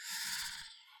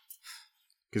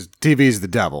 Because TV's the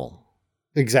devil.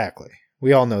 Exactly.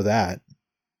 We all know that.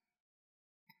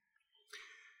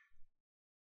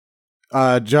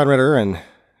 John Ritter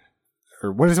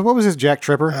what was his Jack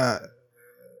Tripper?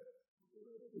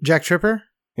 Jack Tripper?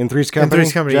 In Three's Company?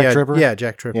 Jack Tripper? Yeah,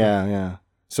 Jack Tripper. Yeah.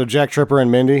 So Jack Tripper and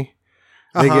Mindy,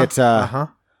 they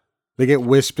get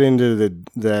whisked into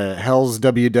the Hell's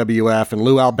WWF, and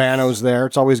Lou Albano's there.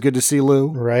 It's always good to see Lou.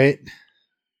 Right.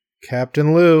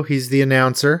 Captain Lou, he's the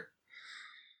announcer.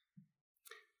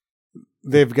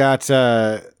 They've got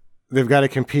to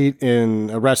compete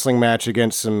in a wrestling match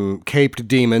against some caped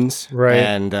demons. Right.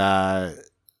 And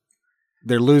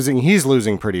they're losing. He's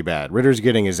losing pretty bad. Ritter's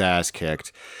getting his ass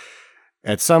kicked.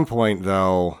 At some point,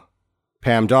 though,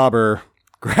 Pam Dauber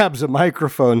grabs a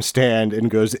microphone stand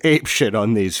and goes apeshit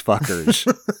on these fuckers.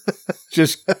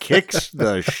 Just kicks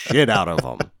the shit out of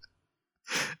them.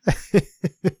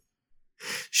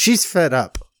 She's fed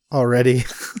up already.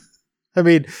 I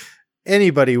mean,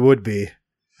 anybody would be.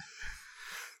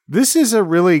 This is a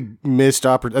really missed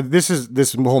opportunity.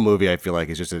 This whole movie, I feel like,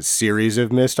 is just a series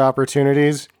of missed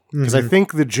opportunities. Because I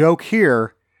think the joke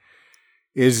here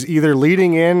is either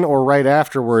leading in or right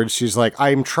afterwards. She's like,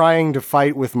 "I'm trying to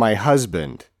fight with my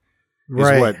husband."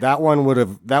 Right. That would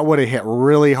have hit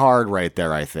really hard right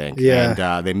there, I think. Yeah.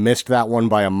 And they missed that one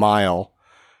by a mile.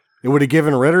 It would have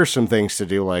given Ritter some things to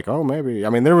do, like, oh, maybe. I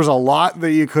mean, there was a lot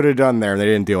that you could have done there, and they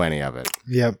didn't do any of it.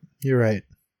 Yep, you're right.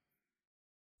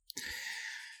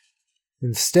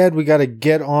 Instead, we got to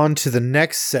get on to the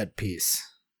next set piece,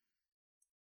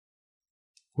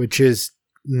 which is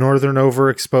Northern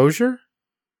Overexposure.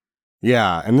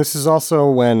 Yeah, and this is also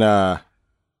when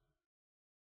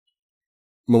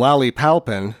Muali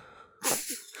Palpin.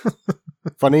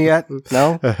 Funny yet?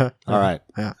 No? All right.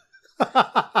 Yeah.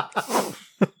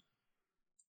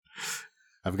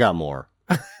 I've got more.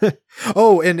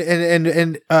 Oh,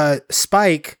 and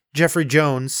Spike, Jeffrey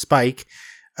Jones, Spike,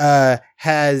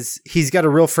 he's got a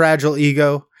real fragile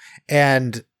ego,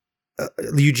 and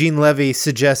Eugene Levy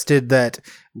suggested that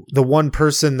the one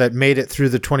person that made it through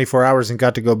the 24 hours and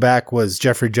got to go back was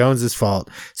Jeffrey Jones's fault.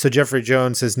 So Jeffrey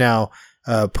Jones has now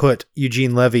put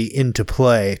Eugene Levy into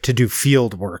play to do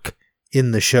field work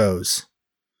in the shows,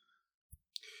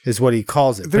 is what he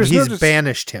calls it. But he's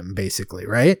banished him, basically,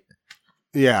 right?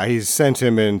 Yeah, he's sent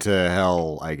him into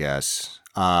hell, I guess.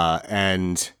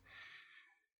 And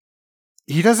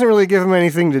he doesn't really give him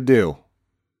anything to do.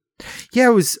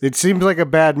 Yeah, it seems like a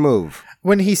bad move.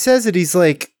 When he says it, he's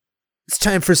like, "It's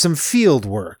time for some field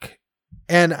work."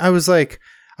 And I was like,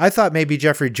 I thought maybe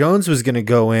Jeffrey Jones was going to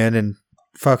go in and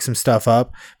fuck some stuff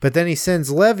up. But then he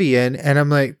sends Levy in, and I'm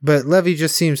like, but Levy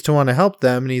just seems to want to help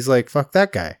them, and he's like, fuck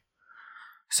that guy.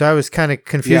 So I was kind of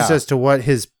confused as to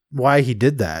why he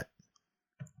did that.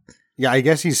 Yeah, I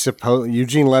guess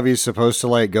Eugene Levy's supposed to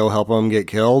like go help him get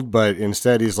killed, but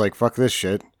instead he's like, fuck this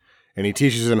shit. And he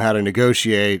teaches him how to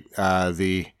negotiate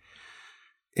the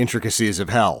intricacies of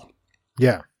hell.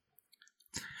 Yeah.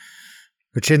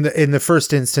 Which in the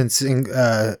first instance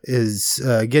is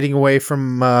getting away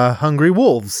from hungry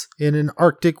wolves in an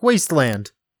Arctic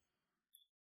wasteland.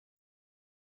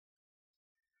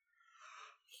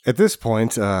 At this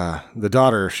point, the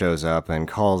daughter shows up and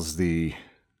calls the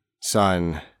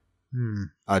son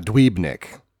a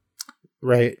dweebnik.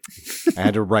 Right. I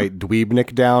had to write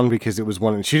dweebnik down because it was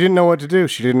one. She didn't know what to do.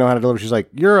 She didn't know how to deliver. She's like,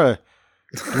 "You're a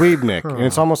dweebnik," and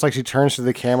it's almost like she turns to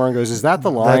the camera and goes, "Is that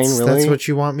the line? Really? That's what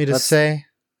you want me to say?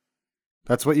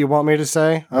 That's what you want me to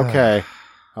say? Okay,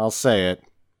 I'll say it."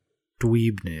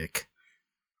 Dweebnik.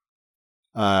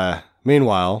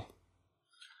 Meanwhile,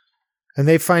 and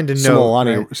they find a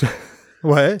note. Right?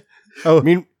 What?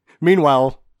 Oh,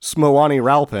 meanwhile, Smoani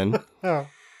Ralpin. Oh,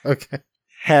 okay.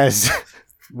 Has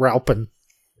Ralpin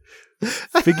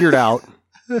figured out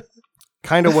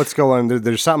kind of what's going on.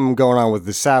 There's something going on with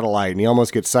the satellite, and he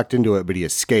almost gets sucked into it, but he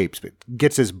escapes. But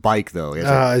gets his bike though. He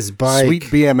has his bike, sweet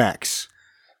BMX,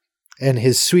 and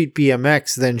his sweet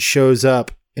BMX then shows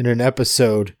up in an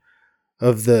episode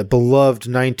of the beloved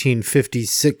 1950s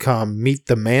sitcom Meet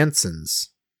the Mansons,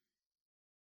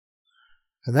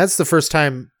 and that's the first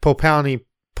time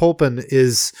Pulpin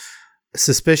is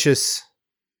suspicious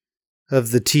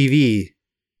of the TV.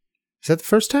 Is that the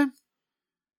first time?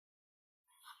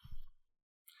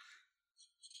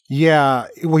 Yeah,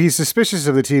 well, he's suspicious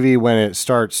of the TV when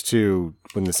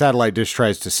the satellite dish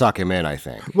tries to suck him in, I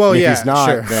think. Well, if he's not,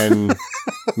 sure. Then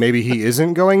maybe he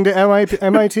isn't going to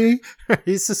MIT?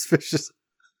 He's suspicious.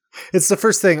 It's the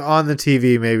first thing on the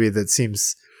TV, maybe, that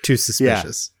seems too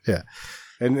suspicious. Yeah.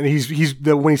 And when he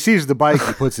sees the bike,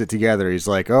 he puts it together. He's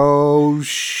like, oh,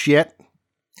 shit.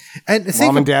 And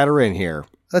Mom and Dad are in here.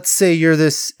 Let's say you're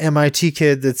this MIT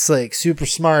kid that's like super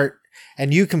smart,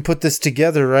 and you can put this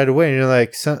together right away. And you're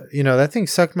like, that thing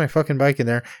sucked my fucking bike in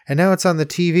there, and now it's on the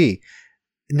TV.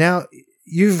 Now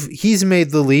he's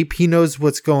made the leap. He knows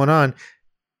what's going on.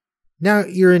 Now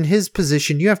you're in his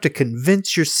position. You have to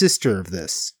convince your sister of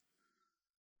this.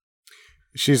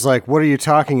 She's like, what are you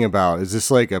talking about? Is this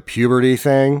like a puberty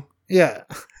thing? Yeah.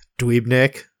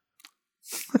 Dweebnik.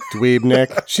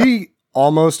 She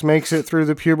almost makes it through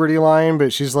the puberty line,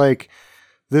 but she's like,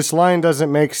 this line doesn't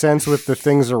make sense with the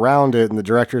things around it. And the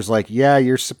director's like, yeah,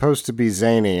 you're supposed to be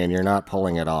zany and you're not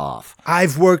pulling it off.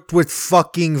 I've worked with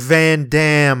fucking Van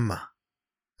Damme.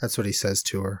 That's what he says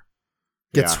to her.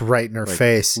 Gets right in her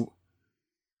face.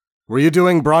 Were you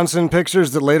doing Bronson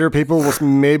pictures that later people will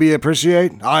maybe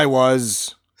appreciate? I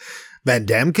was. Van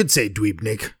Damme could say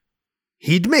dweebnik.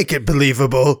 He'd make it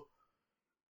believable.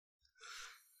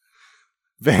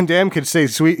 Van Damme could say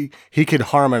sweet. He could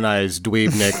harmonize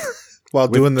dweebnik while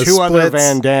doing the two splits. Other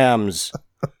Van Dammes.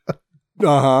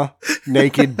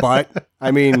 Naked butt.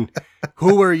 I mean,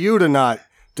 who are you to not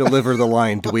deliver the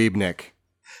line dweebnik?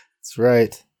 That's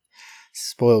right.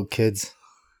 Spoiled kids.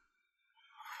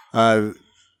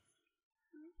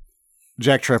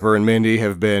 Jack Tripper and Mindy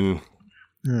have been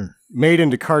made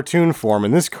into cartoon form.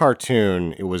 And this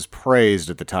cartoon, it was praised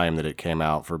at the time that it came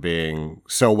out for being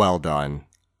so well done.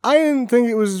 I didn't think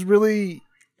it was really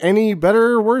any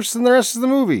better or worse than the rest of the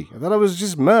movie. I thought it was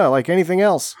just meh, like anything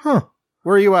else. Huh.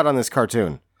 Where are you at on this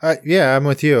cartoon? Yeah, I'm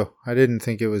with you. I didn't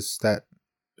think it was that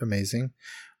amazing.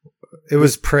 It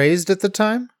was praised at the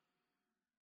time?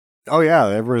 Oh, yeah.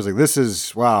 Everyone's like, this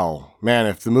is, wow. Man,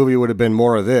 if the movie would have been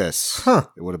more of this,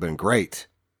 it would have been great.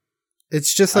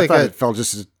 It's just like it felt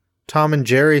just Tom and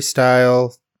Jerry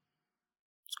style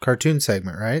cartoon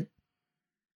segment, right?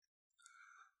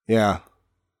 Yeah.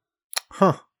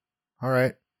 Huh. All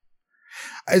right.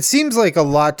 It seems like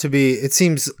it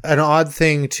seems an odd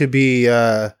thing to be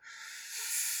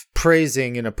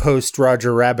praising in a post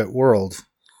Roger Rabbit world.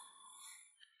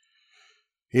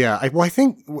 Yeah, I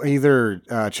think either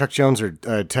Chuck Jones or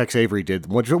Tex Avery did,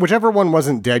 whichever one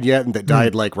wasn't dead yet and that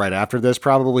died like right after this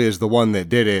probably is the one that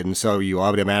did it, and so you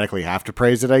automatically have to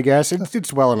praise it, I guess.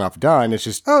 It's well enough done. It's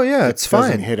just it's fine.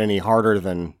 Doesn't hit any harder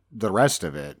than the rest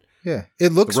of it. Yeah,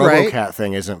 it looks the right. The RoboCat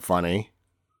thing isn't funny.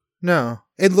 No,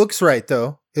 it looks right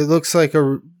though. It looks like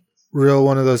a real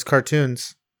one of those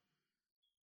cartoons.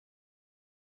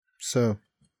 So,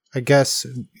 I guess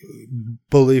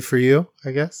bully for you,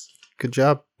 I guess. Good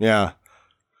job. Yeah.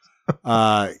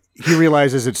 He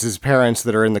realizes it's his parents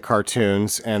that are in the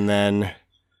cartoons, and then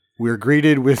we're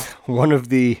greeted with one of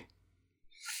the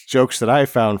jokes that I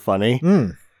found funny.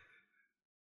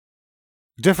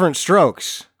 Different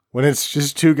strokes. When it's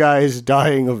just two guys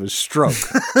dying of a stroke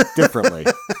differently.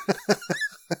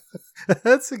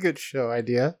 That's a good show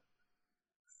idea.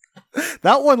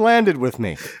 That one landed with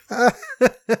me.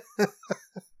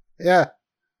 Yeah.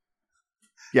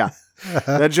 Yeah.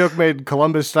 That joke made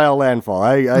Columbus-style landfall.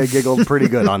 I giggled pretty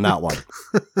good on that one.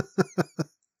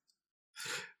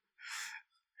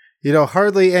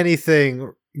 Hardly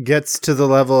anything gets to the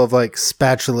level of like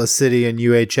Spatula City and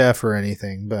UHF or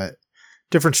anything, but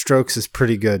Different Strokes is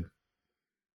pretty good.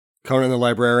 Conan the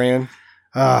Librarian.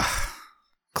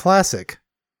 Classic.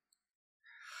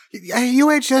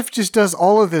 UHF just does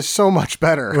all of this so much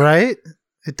better. Right?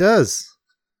 It does.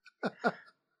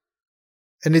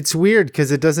 And it's weird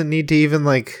because it doesn't need to even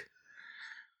like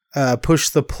push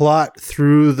the plot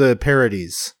through the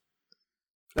parodies.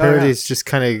 Parodies just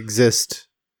kind of exist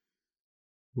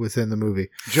within the movie.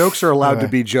 Jokes are allowed to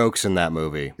be jokes in that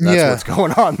movie. That's what's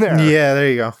going on there. Yeah, there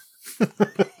you go.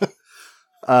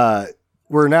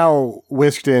 We're now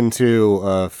whisked into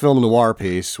a film noir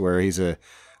piece where he's a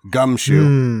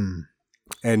gumshoe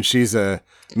and she's a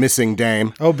missing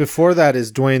dame. Oh, before that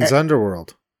is Dwayne's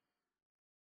Underworld.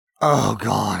 Oh,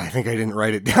 God. I think I didn't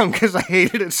write it down because I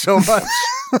hated it so much.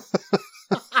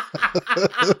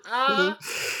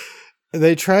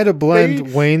 They try to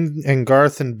blend Wayne and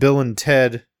Garth and Bill and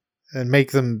Ted and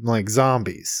make them like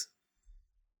zombies.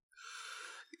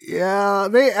 Yeah,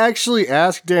 they actually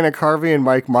asked Dana Carvey and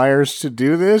Mike Myers to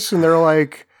do this, and they're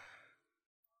like,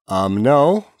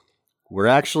 no, we're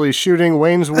actually shooting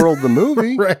Wayne's World the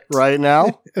movie right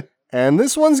now, and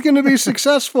this one's going to be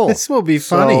successful. This will be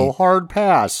funny. So hard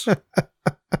pass.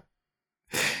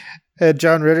 And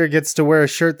John Ritter gets to wear a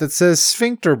shirt that says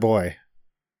Sphincter Boy.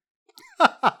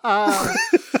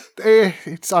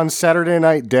 It's on Saturday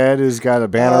Night Dead. Has got a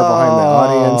banner behind the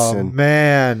audience. And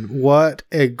man, what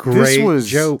a great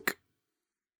joke.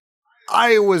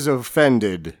 I was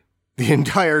offended the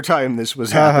entire time this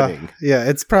was happening. Yeah,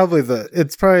 it's probably the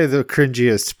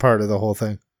cringiest part of the whole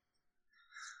thing.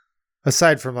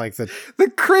 Aside from like the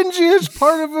cringiest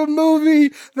part of a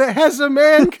movie that has a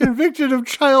man convicted of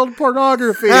child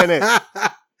pornography in it.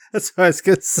 That's what I was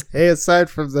gonna say, aside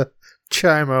from the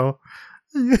Chimo.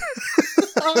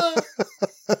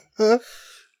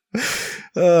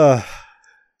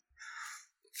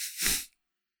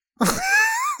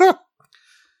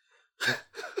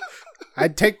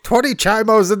 I'd take 20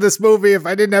 Chimos in this movie if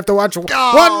I didn't have to watch one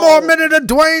more minute of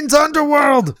Dwayne's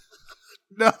Underworld.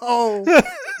 No,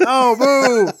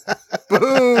 boo,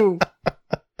 boo.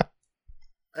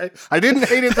 I didn't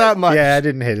hate it that much. Yeah, I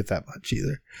didn't hate it that much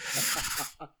either.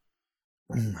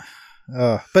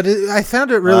 But I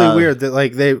found it really weird that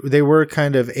like they were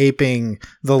kind of aping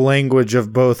the language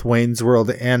of both Wayne's World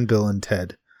and Bill and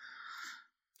Ted.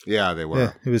 Yeah, they were.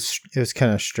 Yeah, it was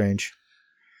kind of strange.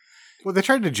 Well, they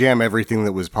tried to jam everything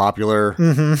that was popular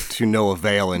to no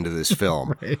avail into this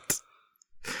film. Right.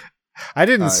 I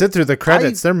didn't sit through the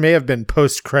credits. There may have been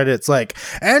post credits like,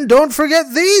 and don't forget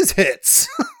these hits.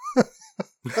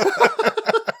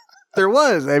 There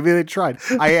was. I mean, they tried.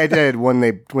 I did when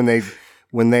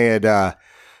they had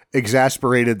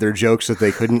exasperated their jokes that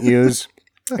they couldn't use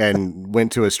and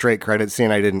went to a straight credit scene.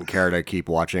 I didn't care to keep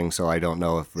watching, so I don't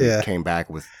know if they came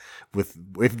back with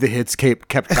if the hits kept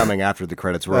coming after the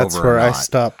credits were over. That's where I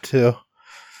stopped too.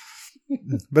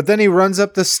 But then he runs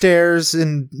up the stairs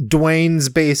in Dwayne's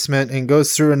basement and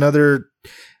goes through another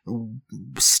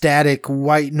static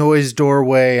white noise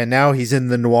doorway, and now he's in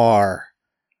the noir.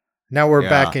 Now we're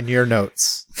back in your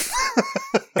notes.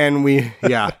 And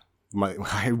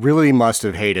I really must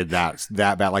have hated that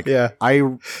bad. Like,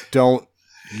 I don't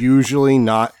usually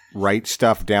not write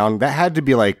stuff down. That had to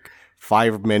be like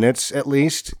 5 minutes at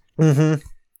least. Mm-hmm.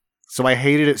 So I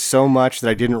hated it so much that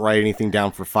I didn't write anything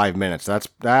down for 5 minutes.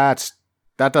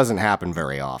 That doesn't happen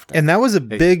very often. And that was a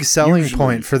big selling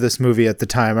point for this movie at the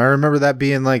time. I remember that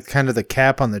being like kind of the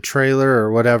cap on the trailer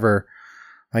or whatever.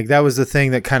 Like that was the thing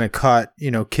that kind of caught,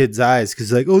 kids' eyes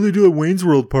because like, oh, they do a Wayne's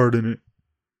World part in it.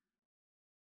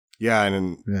 Yeah,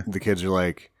 and then the kids are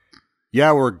like,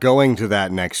 yeah, we're going to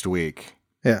that next week.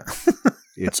 Yeah.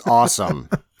 It's awesome.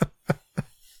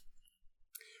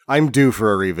 I'm due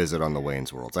for a revisit on the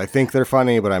Wayne's Worlds. I think they're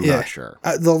funny, but I'm not sure.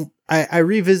 I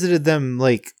revisited them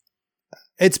like,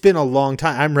 it's been a long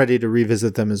time. I'm ready to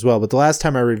revisit them as well. But the last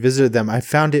time I revisited them, I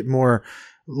found it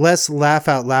less laugh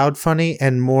out loud funny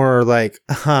and more like,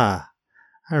 I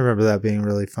remember that being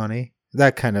really funny.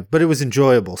 That kind of, but it was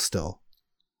enjoyable still.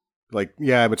 Like,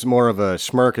 yeah, it's more of a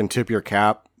smirk and tip your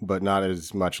cap, but not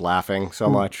as much laughing so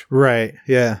much. Right,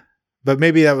 yeah. But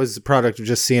maybe that was the product of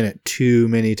just seeing it too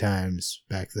many times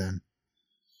back then.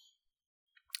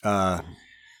 John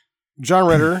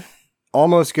Ritter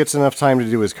almost gets enough time to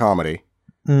do his comedy.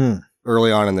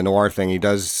 Early on in the noir thing, he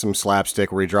does some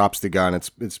slapstick where he drops the gun.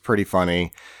 It's pretty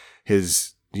funny.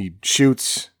 He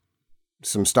shoots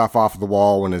some stuff off the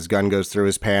wall when his gun goes through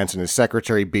his pants, and his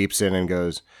secretary beeps in and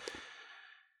goes,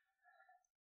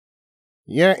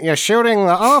 You're shooting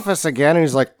the office again. And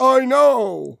he's like, I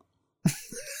know.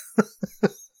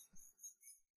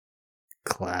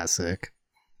 Classic.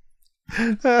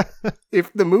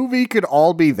 If the movie could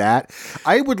all be that,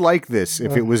 I would like this.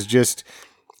 If it was just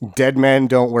Dead Men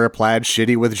Don't Wear Plaid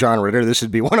shitty with John Ritter, this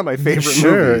would be one of my favorite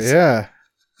movies. Yeah.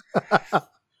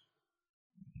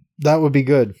 That would be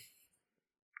good.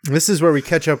 This is where we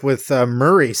catch up with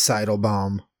Murray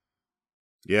Seidelbaum.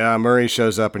 Yeah, Murray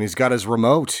shows up and he's got his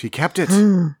remote. He kept it.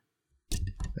 And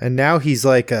now he's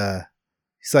like a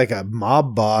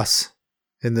mob boss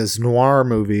in this noir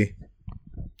movie.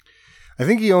 I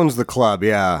think he owns the club,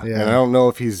 yeah. And I don't know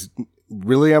if he's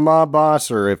really a mob boss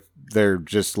or if they're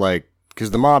just like, because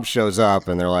the mob shows up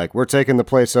and they're like, we're taking the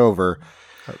place over.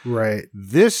 Right.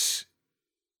 This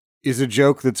is a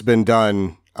joke that's been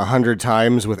done 100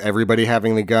 times with everybody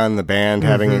having the gun, the band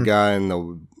having a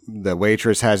gun, the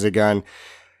waitress has a gun.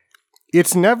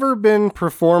 It's never been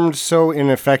performed so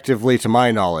ineffectively to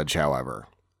my knowledge, however.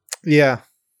 Yeah.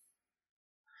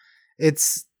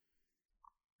 It's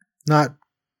not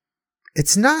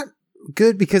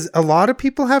good because a lot of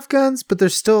people have guns, but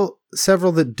there's still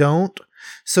several that don't.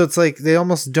 So it's like they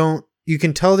almost don't, you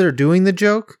can tell they're doing the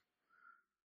joke,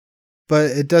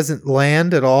 but it doesn't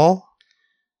land at all.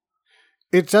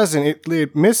 It doesn't.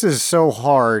 It misses so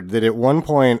hard that at one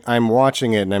point I'm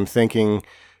watching it and I'm thinking,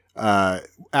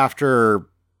 after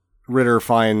Ritter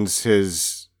finds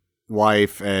his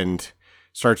wife and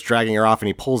starts dragging her off and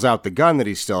he pulls out the gun that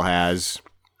he still has,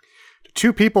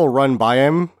 two people run by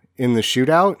him in the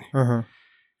shootout,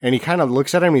 and he kind of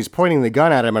looks at him and he's pointing the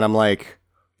gun at him, and I'm like,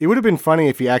 it would have been funny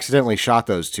if he accidentally shot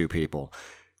those two people.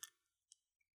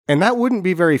 And that wouldn't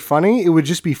be very funny. It would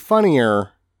just be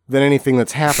funnier than anything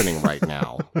that's happening right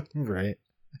now. Right.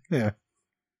 Yeah.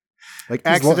 Like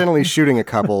accidentally shooting a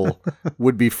couple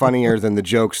would be funnier than the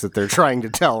jokes that they're trying to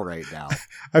tell right now.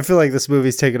 I feel like this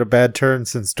movie's taken a bad turn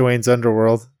since Dwayne's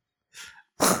Underworld.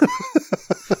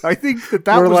 I think that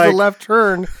was like, the left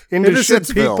turn into innocent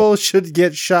Shitsville. People should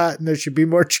get shot and there should be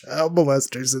more child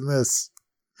molesters in this.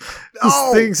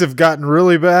 These things have gotten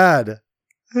really bad.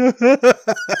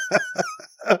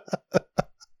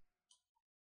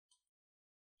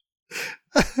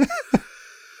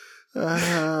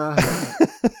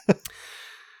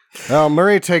 Well,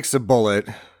 Murray takes a bullet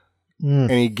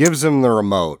and he gives him the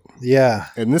remote. Yeah.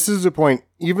 And this is the point,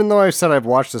 even though I said I've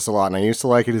watched this a lot and I used to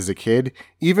like it as a kid,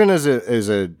 even as a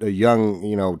young,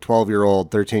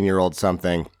 12-year-old, 13-year-old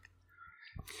something,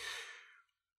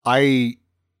 I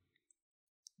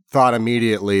thought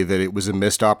immediately that it was a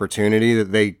missed opportunity,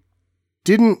 that they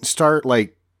didn't start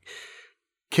like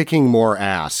kicking more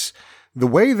ass. The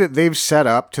way that they've set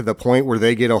up to the point where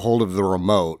they get a hold of the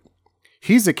remote,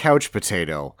 he's a couch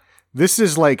potato. This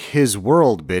is like his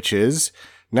world, bitches.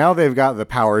 Now they've got the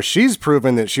power. She's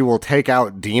proven that she will take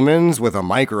out demons with a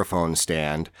microphone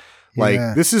stand. Like,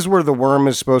 this is where the worm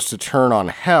is supposed to turn on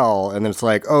hell, and then it's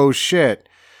like, oh shit,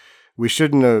 we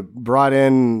shouldn't have brought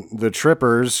in the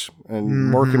Trippers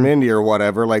and Mork and Mindy or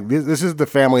whatever. Like, this is the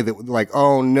family that, like,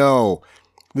 oh no,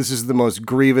 this is the most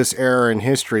grievous error in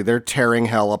history. They're tearing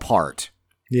hell apart.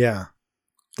 Yeah.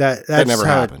 That never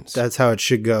happens. That's how it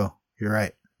should go. You're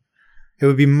right. It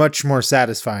would be much more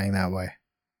satisfying that way.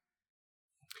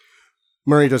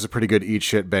 Murray does a pretty good eat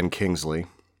shit Ben Kingsley.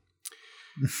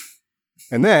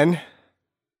 And then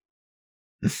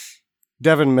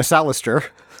Devin McAllister.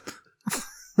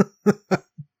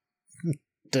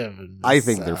 I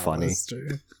think they're funny.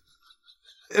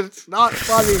 It's not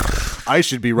funny. I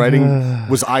should be writing.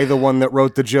 Was I the one that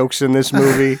wrote the jokes in this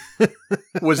movie?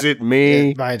 Was it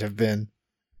me? It might have been.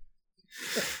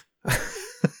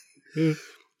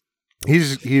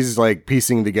 He's like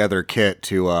piecing together kit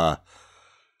to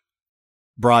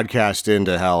broadcast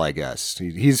into hell, I guess.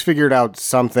 He's figured out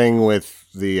something with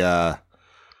the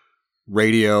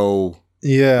radio,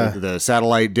 the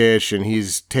satellite dish, and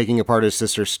he's taking apart his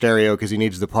sister's stereo because he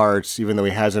needs the parts, even though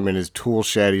he has them in his tool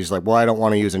shed. He's like, well, I don't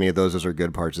want to use any of those. Those are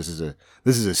good parts. This is a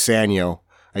Sanyo.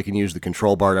 I can use the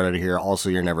control bar out of here. Also,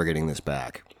 you're never getting this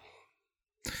back.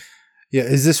 Yeah,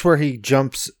 is this where he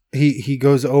jumps? He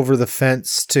goes over the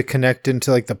fence to connect into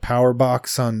like the power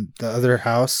box on the other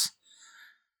house.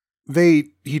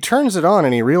 He turns it on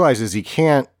and he realizes he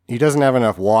doesn't have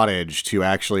enough wattage to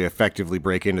actually effectively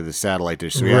break into the satellite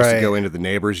dish. So he has to go into the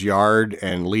neighbor's yard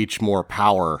and leech more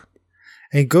power.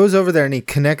 And he goes over there and he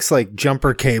connects like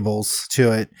jumper cables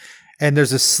to it. And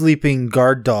there's a sleeping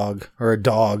guard dog or a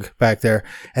dog back there.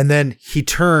 And then he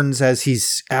turns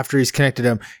after he's connected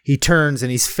him, he turns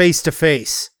and he's face to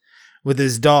face with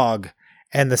his dog.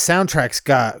 And the soundtrack's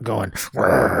going.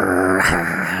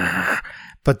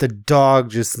 But the dog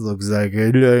just looks like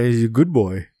he's a good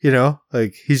boy,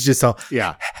 like he's just all,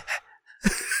 yeah.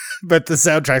 But the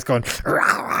soundtrack's going,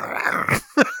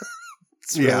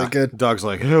 it's really good. Dog's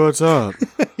like, hey, what's up?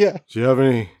 Yeah. Do you have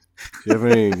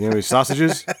any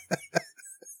sausages?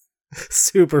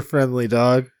 Super friendly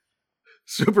dog.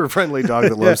 Super friendly dog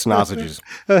that loves sausages.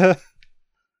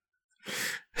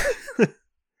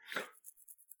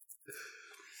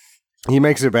 He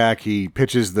makes it back. He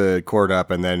pitches the cord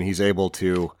up, and then he's able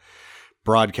to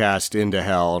broadcast into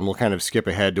hell. And we'll kind of skip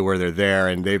ahead to where they're there.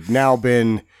 And they're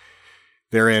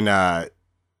in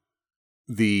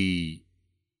the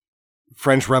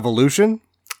French Revolution.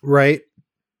 Right.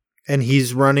 And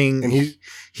he's running. And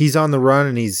he's on the run,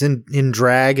 and he's in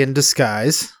drag and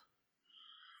disguise.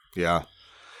 Yeah.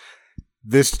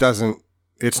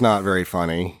 It's not very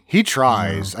funny. He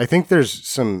tries. I think there's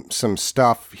some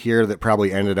stuff here that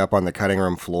probably ended up on the cutting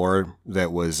room floor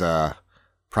that was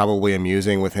probably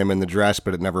amusing with him in the dress,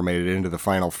 but it never made it into the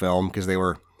final film because they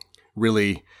were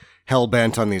really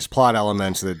hell-bent on these plot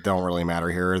elements that don't really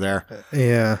matter here or there.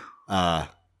 Yeah.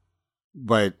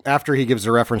 But after he gives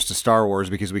a reference to Star Wars,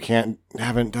 because we haven't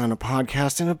done a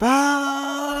podcast in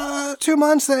about 2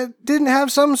 months that didn't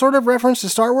have some sort of reference to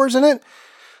Star Wars in it.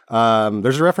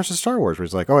 There's a reference to Star Wars where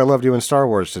it's like, oh, I loved you in Star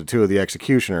Wars to two of the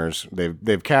executioners.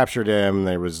 They've captured him.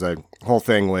 There was a whole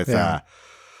thing with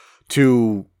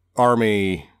two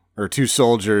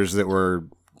soldiers that were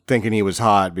thinking he was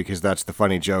hot because that's the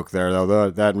funny joke there. Though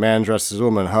that man dressed as a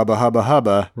woman, hubba hubba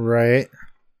hubba. Right.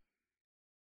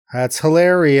 That's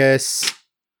hilarious.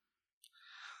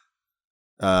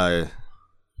 Bevan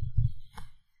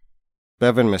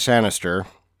Missanister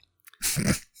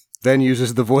then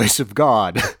uses the voice of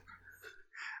God.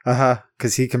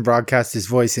 Because he can broadcast his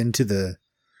voice into the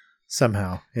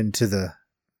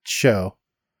show.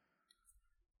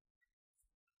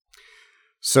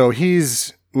 So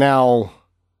he's now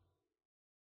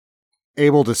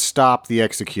able to stop the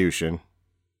execution.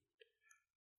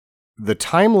 The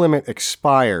time limit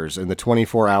expires in the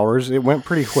 24 hours. It went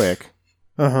pretty quick.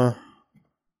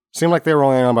 Seemed like they were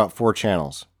only on about 4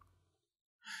 channels.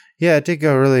 Yeah, it did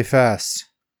go really fast.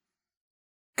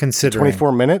 Considering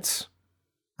 24 minutes,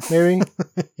 maybe?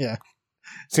 Yeah.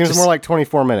 Seems more like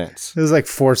 24 minutes. It was like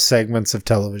 4 segments of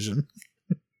television.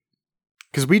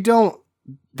 Because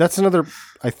that's another,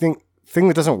 I think, thing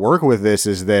that doesn't work with this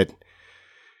is that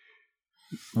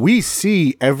we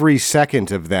see every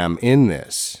second of them in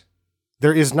this.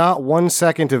 There is not 1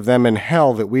 second of them in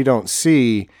hell that we don't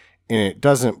see, and it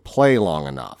doesn't play long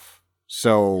enough.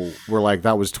 So we're like,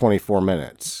 that was 24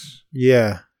 minutes.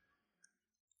 Yeah.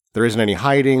 There isn't any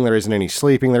hiding. There isn't any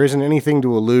sleeping. There isn't anything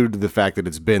to allude to the fact that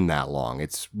it's been that long.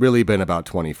 It's really been about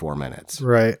 24 minutes.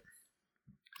 Right.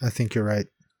 I think you're right.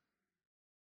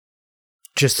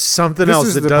 Just something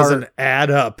else that doesn't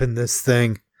add up in this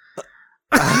thing.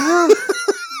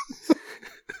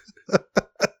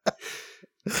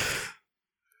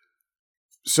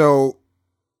 So,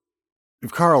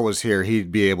 if Carl was here,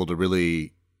 he'd be able to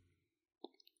really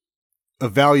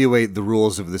evaluate the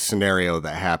rules of the scenario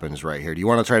that happens right here. Do you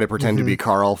want to try to pretend to be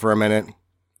Carl for a minute?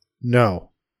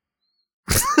 No.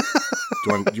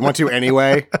 Do you want to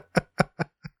anyway?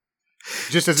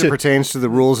 Just as it pertains to the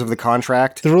rules of the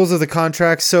contract? The rules of the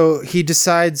contract. So he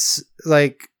decides,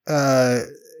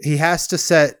 he has to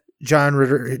set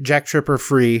Jack Tripper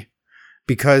free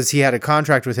because he had a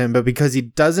contract with him, but because he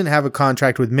doesn't have a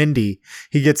contract with Mindy,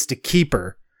 he gets to keep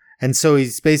her. And so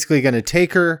he's basically going to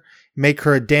take her, make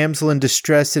her a damsel in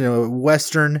distress in a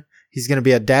Western. He's going to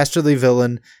be a dastardly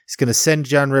villain. He's going to send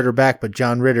John Ritter back, but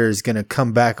John Ritter is going to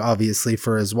come back, obviously,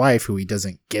 for his wife, who he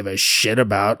doesn't give a shit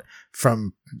about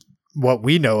from what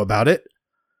we know about it.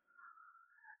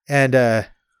 And,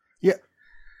 yeah.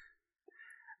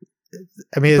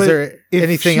 I mean, is there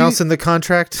anything else in the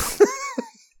contract?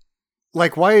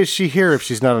 Like, why is she here if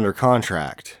she's not under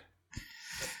contract?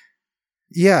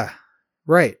 Yeah,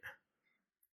 right.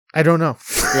 I don't know.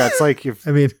 Yeah, it's like if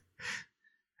it's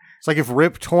like if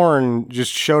Rip Torn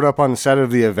just showed up on the set of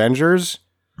the Avengers.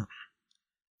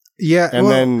 Yeah, and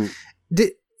then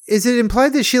is it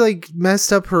implied that she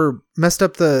messed up the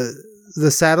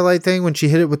satellite thing when she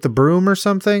hit it with the broom or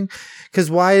something?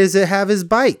 Because why does it have his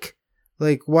bike?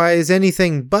 Like, why is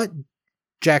anything but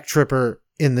Jack Tripper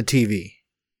in the TV?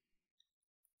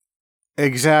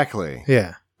 Exactly.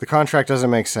 Yeah. The contract doesn't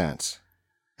make sense.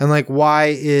 And like,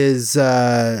 why is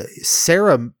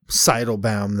Sarah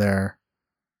Seidelbaum there?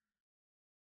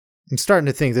 I'm starting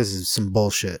to think this is some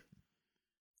bullshit.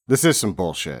 This is some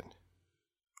bullshit.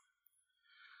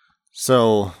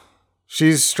 So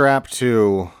she's strapped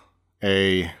to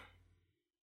a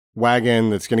wagon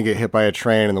that's going to get hit by a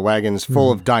train, and the wagon's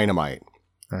full of dynamite.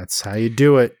 That's how you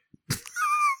do it.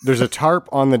 There's a tarp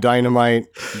on the dynamite.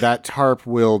 That tarp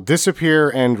will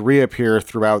disappear and reappear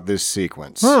throughout this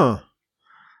sequence. Huh.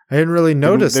 I didn't really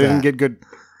notice they that. didn't get good.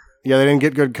 Yeah, they didn't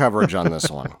get good coverage on this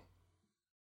one.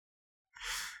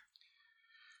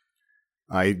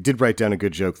 I did write down a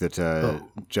good joke that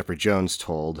Jeffrey Jones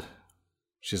told.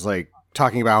 She's like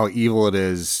talking about how evil it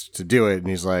is to do it, and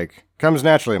he's like, "Comes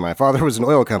naturally. My father was an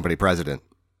oil company president."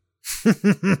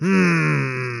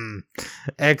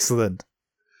 Excellent.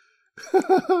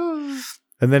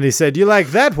 And then he said, "You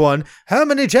like that one? How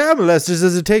many child molesters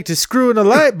does it take to screw in a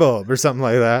light bulb?" Or something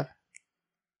like that.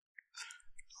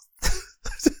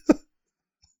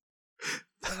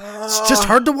 It's just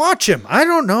hard to watch him. I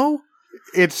don't know.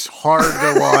 It's hard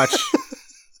to watch.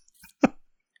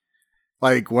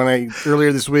 Like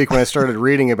earlier this week when I started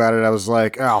reading about it, I was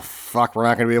like, "Oh fuck, we're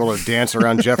not going to be able to dance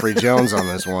around Jeffrey Jones on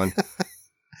this one."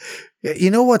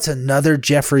 You know what's another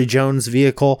Jeffrey Jones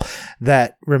vehicle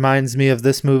that reminds me of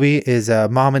this movie is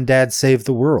Mom and Dad Save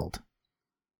the World.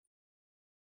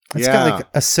 It's got like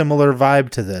a similar vibe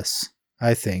to this,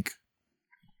 I think.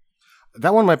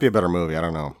 That one might be a better movie. I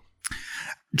don't know.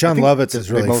 John Lovitz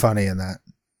is really funny in that.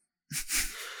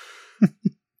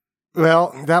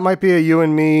 Well, that might be a you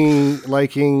and me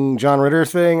liking John Ritter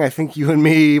thing. I think you and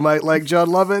me might like John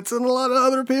Lovitz, and a lot of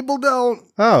other people don't.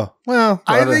 Oh, well.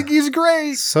 I think he's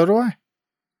great. So do I.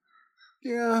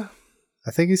 Yeah.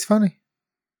 I think he's funny.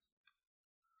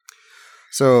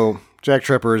 So Jack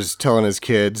Tripper's telling his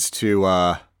kids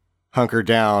to hunker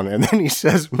down, and then he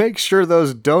says, "Make sure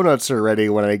those donuts are ready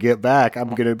when I get back.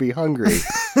 I'm going to be hungry."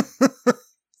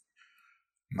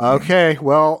 Okay,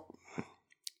 well,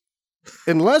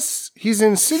 unless he's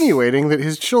insinuating that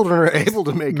his children are able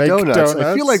to make donuts,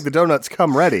 I feel like the donuts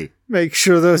come ready. Make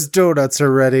sure those donuts are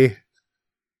ready.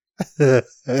 They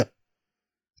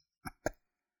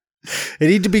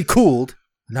need to be cooled,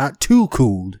 not too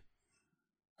cooled.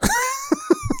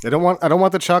 I don't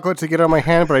want the chocolate to get on my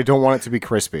hand, but I don't want it to be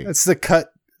crispy. That's the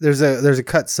cut. There's a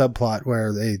cut subplot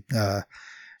where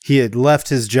he had left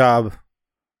his job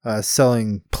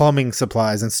selling plumbing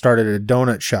supplies and started a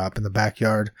donut shop in the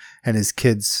backyard, and his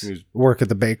kids work at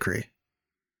the bakery.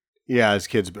 Yeah, his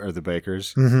kids are the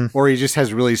bakers. Mm-hmm. Or he just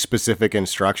has really specific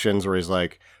instructions where he's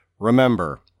like,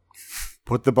 "Remember,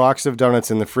 put the box of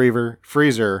donuts in the freezer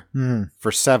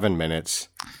for 7 minutes,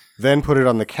 then put it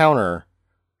on the counter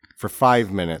for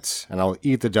 5 minutes, and I'll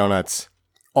eat the donuts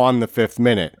on the 5th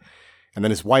minute." And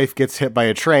then his wife gets hit by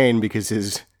a train because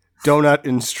his donut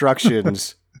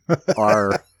instructions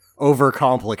are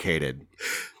overcomplicated.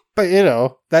 But,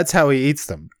 that's how he eats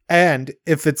them. And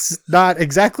if it's not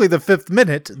exactly the 5th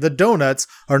minute, the donuts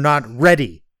are not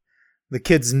ready. The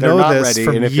kids know this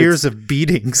from years of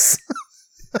beatings.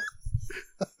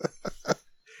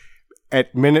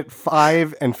 At minute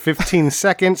 5 and 15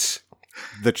 seconds,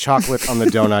 the chocolate on the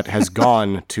donut has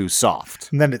gone too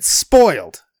soft. And then it's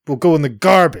spoiled. Will go in the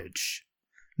garbage.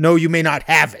 No, you may not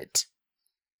have it.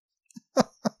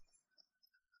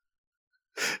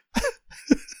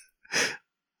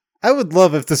 I would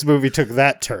love if this movie took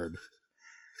that turn.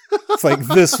 It's like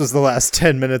this was the last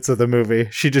 10 minutes of the movie.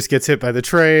 She just gets hit by the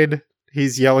train.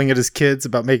 He's yelling at his kids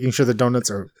about making sure the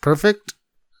donuts are perfect.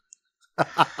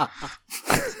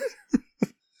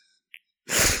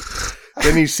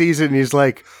 Then he sees it and he's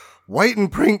like, "White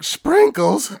and pink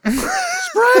sprinkles? Sprinkles!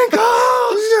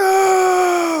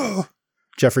 No!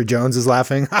 Jeffrey Jones is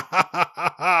laughing.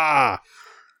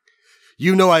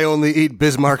 You know I only eat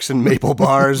Bismarcks and maple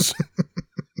bars."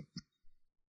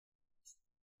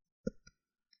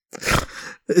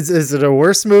 Is it a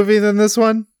worse movie than this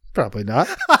one? Probably not.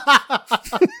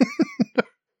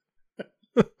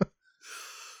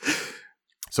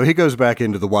 So he goes back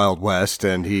into the Wild West,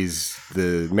 and he's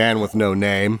the man with no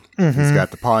name. Mm-hmm. He's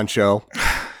got the poncho.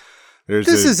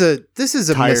 This is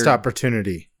a missed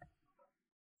opportunity.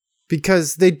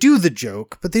 Because they do the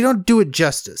joke, but they don't do it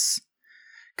justice.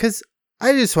 Because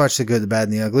I just watched The Good, the Bad,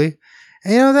 and the Ugly.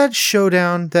 And that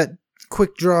showdown, that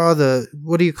quick draw,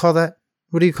 what do you call that?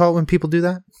 What do you call it when people do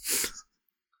that?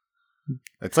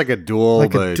 It's like a duel.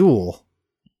 A duel.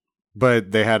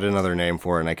 But they had another name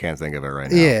for it, and I can't think of it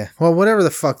right now. Yeah, well, whatever the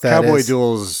fuck that Cowboy is.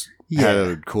 duels had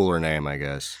a cooler name, I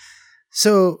guess.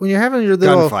 So when you're having your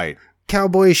little gunfight,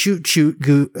 cowboy shoot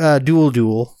duel.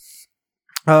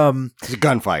 It's a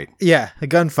gunfight. Yeah, a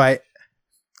gunfight.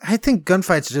 I think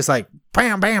gunfights are just like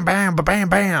bam, bam, bam, bam,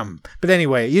 bam. But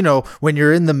anyway, you know, when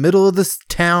you're in the middle of this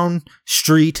town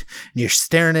street and you're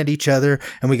staring at each other,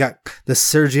 and we got the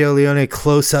Sergio Leone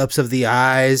close-ups of the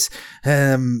eyes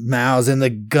and mouths and the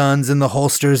guns and the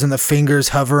holsters and the fingers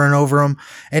hovering over them,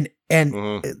 and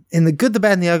in The Good, the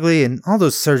Bad, and the Ugly and all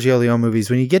those Sergio Leone movies,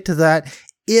 when you get to that,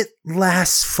 it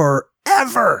lasts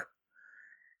forever.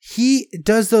 He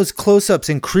does those close-ups,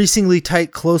 increasingly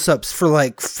tight close-ups for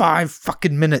like 5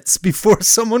 fucking minutes before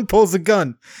someone pulls a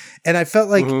gun. And I felt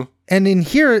like, and in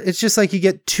here, it's just like you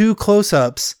get 2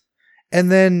 close-ups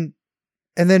and then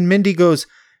Mindy goes,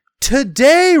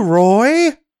 "Today,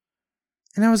 Roy."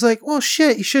 And I was like, well,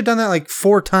 shit, you should have done that like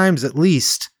 4 times at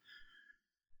least.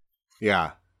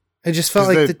 Yeah. I just felt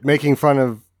like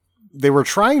they were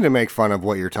trying to make fun of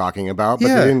what you're talking about, but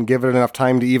they didn't give it enough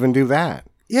time to even do that.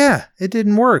 Yeah, it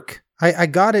didn't work. I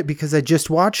got it because I just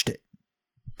watched it.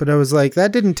 But I was like,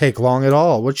 that didn't take long at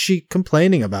all. What's she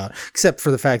complaining about? Except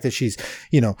for the fact that she's,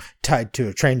 you know, tied to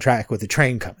a train track with a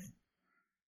train coming.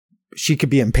 She could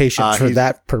be impatient for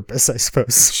that purpose, I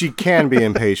suppose. She can be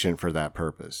impatient for that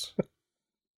purpose.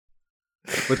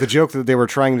 But the joke that they were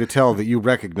trying to tell that you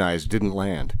recognized didn't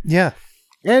land. Yeah.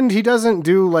 And he doesn't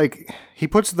do, like, he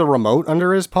puts the remote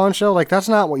under his poncho. Like, that's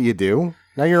not what you do.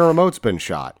 Now your remote's been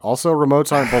shot. Also,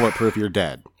 remotes aren't bulletproof. You're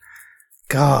dead.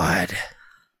 God.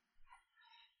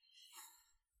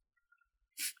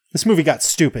 This movie got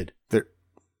stupid.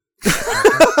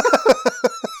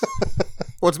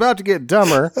 Well, it's about to get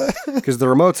dumber because the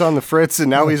remote's on the fritz and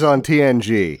now he's on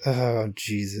TNG. Oh,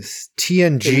 Jesus.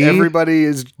 TNG? And everybody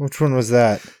is... Which one was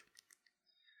that?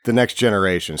 The Next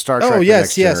Generation. Star Trek. Oh,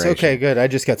 yes, The Next Generation. Okay, good. I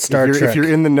just got Star Trek. If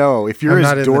you're in the know, if you're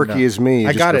as dorky as me,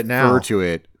 I got it now. Refer to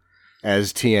it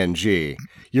as TNG.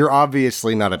 You're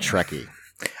obviously not a Trekkie.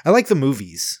 I like the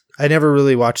movies. I never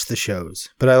really watched the shows,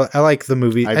 but I like the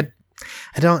movie. I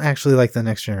don't actually like the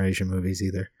Next Generation movies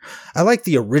either. I like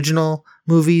the original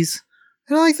movies,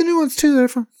 and I like the new ones too. They're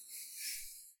fun.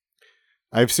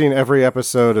 I've seen every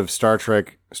episode of Star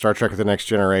Trek The Next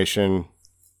Generation,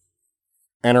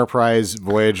 Enterprise,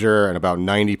 Voyager, and about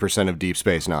 90% of Deep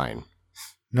Space Nine.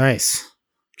 Nice.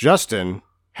 Justin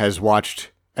has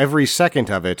watched every second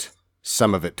of it,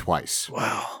 some of it twice.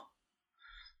 Wow.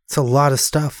 It's a lot of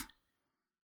stuff.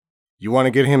 You want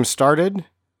to get him started?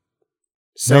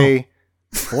 Say,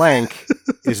 blank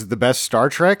is the best Star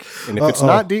Trek, and if it's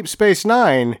not Deep Space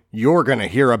Nine, you're going to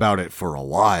hear about it for a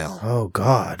while. Oh,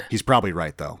 God. He's probably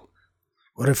right, though.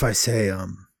 What if I say,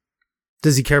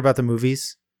 does he care about the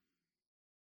movies?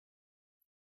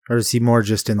 Or is he more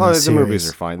just in the series? The movies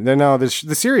are fine. No, the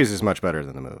series is much better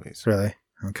than the movies. Really?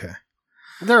 Okay.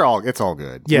 It's all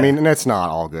good. Yeah. I mean, and it's not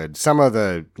all good. Some of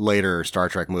the later Star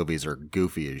Trek movies are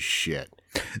goofy as shit.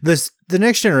 The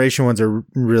Next Generation ones are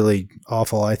really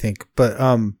awful, I think. But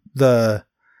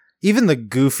even the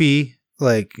goofy,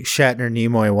 like Shatner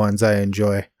Nimoy ones, I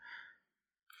enjoy.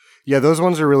 Yeah, those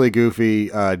ones are really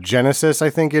goofy. Genesis, I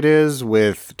think it is,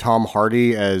 with Tom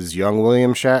Hardy as young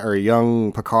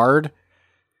young Picard.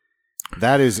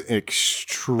 That is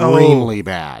extremely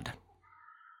bad.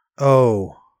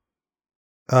 Oh.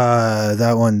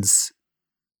 That one's...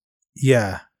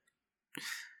 Yeah.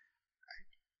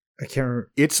 I can't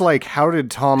remember. It's like, how did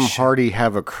Tom Hardy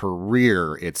have a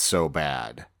career? It's so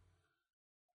bad.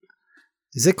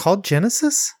 Is it called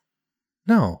Genesis?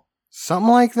 No.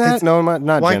 Something like that? No,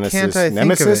 not why Genesis. Can't I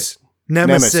Nemesis? Think of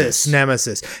it?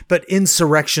 Nemesis. But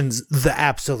Insurrection's the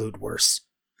absolute worst.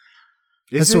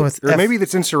 Is it? Or maybe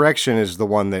this Insurrection is the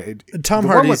one that... Tom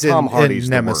Hardy's in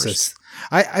Nemesis.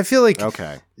 I feel like...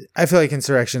 Okay. I feel like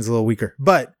Insurrection's a little weaker.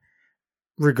 But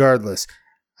regardless,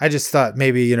 I just thought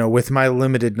maybe, with my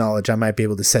limited knowledge, I might be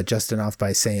able to set Justin off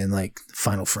by saying, like,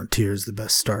 Final Frontier is the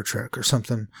best Star Trek or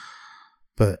something.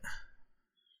 But...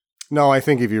 No, I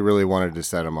think if you really wanted to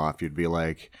set him off, you'd be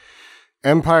like,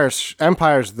 Empire's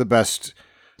the best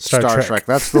Star Trek.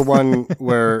 That's the one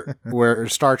where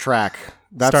Star Trek.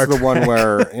 That's the one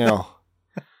where,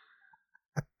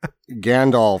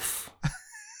 Gandalf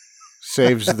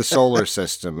saves the solar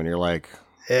system, and you're like,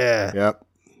 yeah, yep,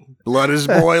 blood is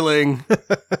boiling.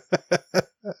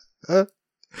 All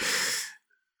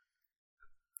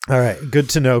right, good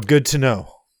to know. Good to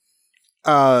know.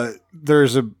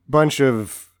 There's a bunch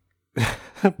of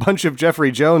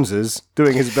Jeffrey Joneses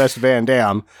doing his best Van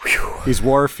Damme. He's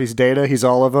Worf, he's Data, he's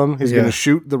all of them. He's going to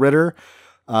shoot the Ritter.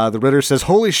 The Ritter says,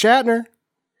 "Holy Shatner."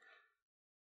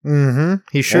 Mm-hmm.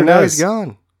 He sure and does. Now he's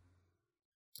gone.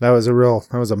 That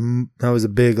was a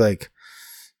big, like,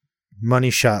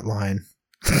 money shot line.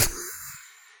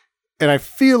 And I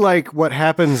feel like what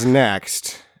happens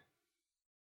next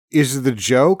is the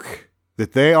joke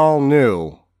that they all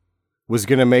knew was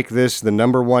going to make this the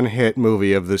 #1 hit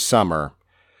movie of the summer.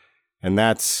 And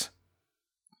that's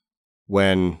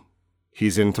when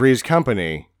he's in Three's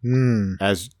Company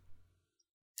as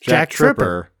Jack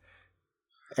Tripper.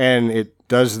 And it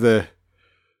does the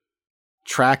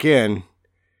track in,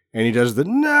 and he does the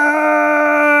no.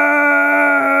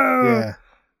 Yeah.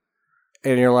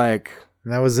 And you're like,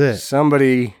 And that was it.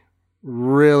 Somebody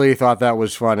really thought that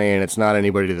was funny, and it's not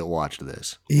anybody that watched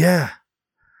this. Yeah.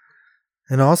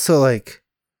 And also, like,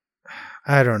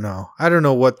 I don't know. I don't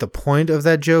know what the point of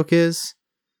that joke is.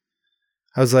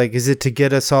 I was like, is it to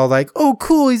get us all like, oh,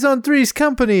 cool, he's on Three's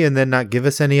Company, and then not give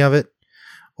us any of it?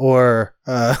 Or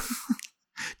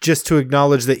just to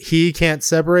acknowledge that he can't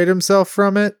separate himself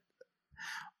from it?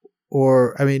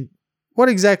 Or, I mean, what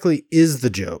exactly is the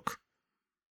joke?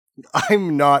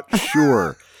 I'm not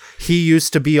sure. He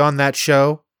used to be on that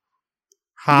show?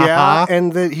 Yeah,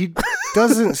 and that he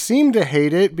doesn't seem to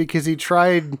hate it because he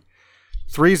tried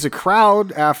Three's a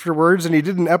Crowd afterwards, and he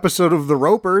did an episode of The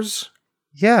Ropers.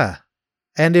 Yeah.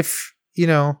 And if, you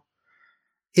know,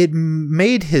 it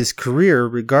made his career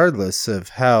regardless of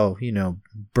how, you know,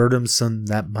 burdensome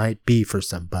that might be for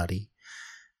somebody.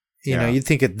 You know, you'd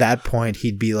think at that point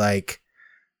he'd be like,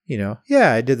 you know,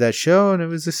 yeah, I did that show and it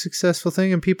was a successful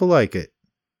thing and people like it.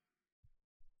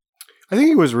 I think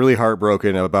he was really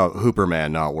heartbroken about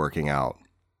Hooperman not working out.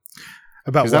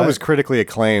 About because that was critically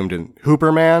acclaimed. And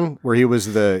Hooperman, where it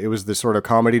was the sort of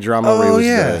comedy drama where he was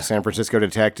the San Francisco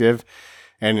detective.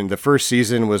 And in the first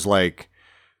season was like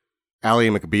Ally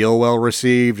McBeal well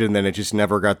received, and then it just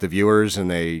never got the viewers,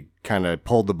 and they kind of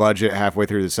pulled the budget halfway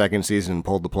through the second season and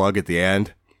pulled the plug at the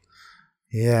end.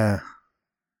 Yeah.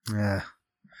 Yeah.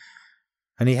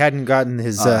 And he hadn't gotten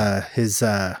his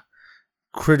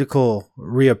critical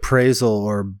reappraisal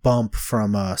or bump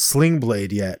from Sling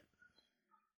Blade yet.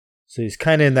 So he's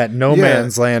kind of in that no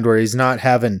man's land where he's not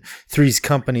having Three's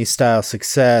Company style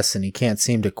success, and he can't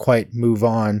seem to quite move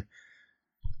on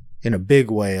in a big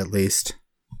way, at least.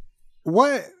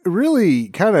 What really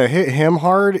kind of hit him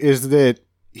hard is that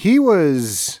he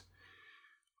was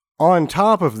on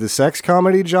top of the sex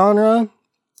comedy genre.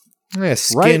 Yeah,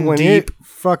 Skin right when Deep. it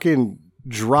fucking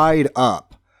dried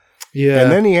up. Yeah.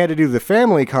 And then he had to do the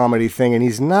family comedy thing, and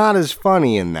he's not as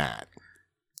funny in that.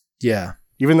 Yeah.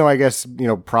 Even though I guess, you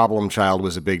know, Problem Child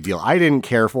was a big deal. I didn't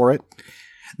care for it.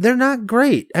 They're not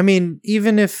great. I mean,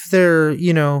 even if they're,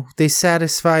 you know, they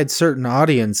satisfied certain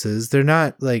audiences, they're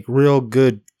not like real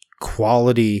good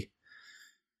quality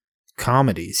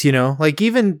comedies, you know? Like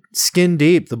even Skin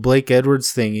Deep, the Blake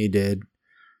Edwards thing he did,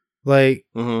 like,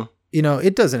 you know,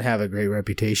 it doesn't have a great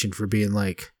reputation for being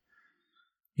like,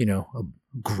 you know, a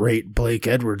great Blake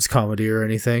Edwards comedy or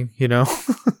anything, you know?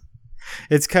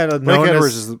 It's kind of known Blake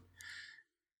Edwards as...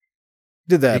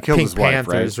 Did that Pink Pink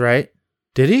Panthers, wife, right?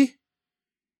 Did he?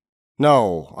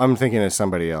 No, I'm thinking of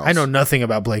somebody else. I know nothing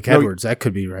about Blake Edwards. That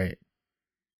could be right.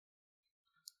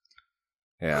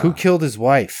 Yeah. Who killed his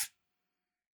wife?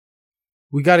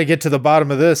 We got to get to the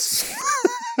bottom of this.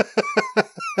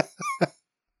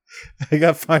 I got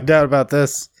to find out about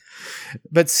this.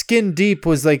 But Skin Deep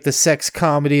was like the sex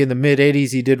comedy in the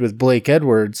mid-'80s he did with Blake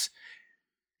Edwards.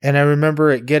 And I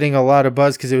remember it getting a lot of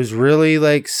buzz because it was really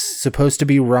like supposed to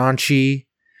be raunchy.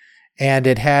 And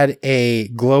it had a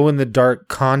glow-in-the-dark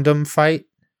condom fight.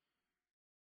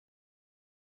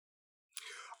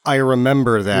 I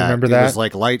remember that. You remember it that? It was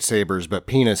like lightsabers, but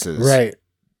penises. Right.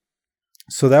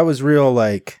 So that was real,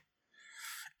 like,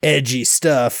 edgy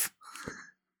stuff.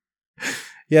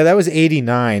 Yeah, that was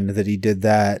 89 that he did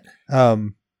that.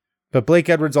 But Blake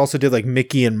Edwards also did, like,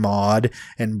 Mickey and Maude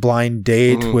and Blind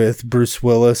Date with Bruce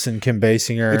Willis and Kim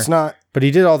Basinger. It's not... But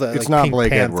he did all the It's like, not Pink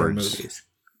Blake Panther Edwards. movies.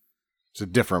 It's a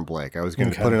different Blake. I was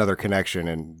going to put another connection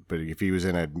in, but if he was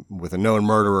with a known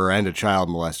murderer and a child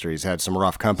molester, he's had some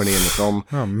rough company in the film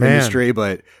industry,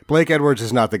 but Blake Edwards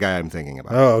is not the guy I'm thinking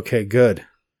about. Oh, okay, good.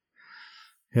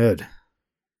 Good.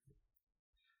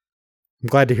 I'm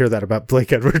glad to hear that about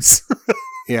Blake Edwards.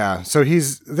 Yeah, so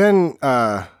he's in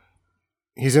the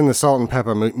Salt and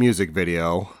Pepper music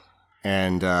video,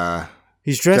 and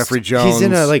he's dressed. Jeffrey Jones. He's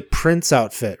in a like Prince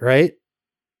outfit, right?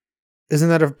 Isn't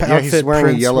that a outfit? Yeah, he's wearing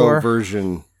Prince a yellow wore?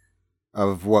 version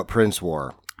of what Prince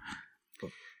wore,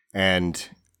 and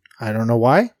I don't know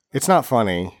why. It's not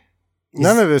funny.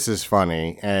 None of this is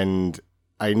funny, and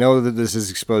I know that this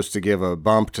is supposed to give a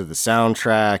bump to the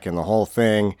soundtrack and the whole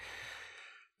thing.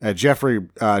 Jeffrey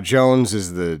Jones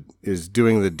is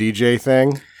doing the DJ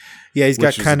thing. Yeah, he's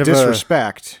got kind of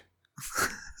disrespect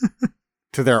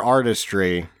to their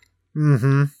artistry.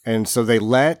 Mm-hmm. And so they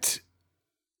let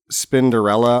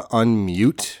Spinderella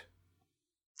unmute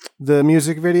the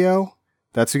music video.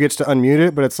 That's who gets to unmute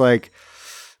it, but it's like,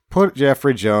 Put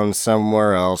Jeffrey Jones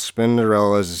somewhere else.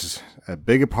 Spinderella's as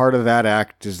big a part of that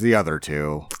act as the other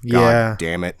two. God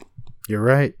damn it. You're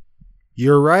right.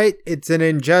 You're right. It's an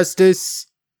injustice.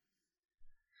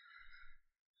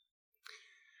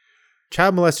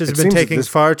 Child molesters have been taking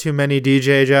far too many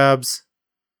DJ jobs.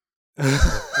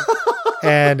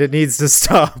 And it needs to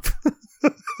stop.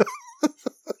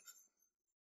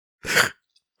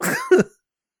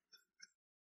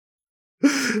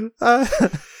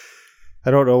 I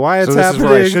don't know why it's happening. This is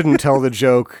where I shouldn't tell the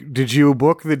joke. Did you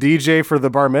book the DJ for the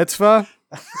bar mitzvah?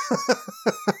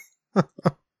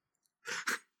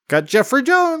 Got Jeffrey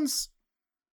Jones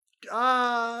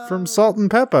from Salt and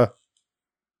Pepper.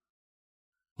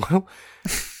 Well,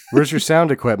 where's your sound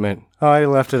equipment? Oh, I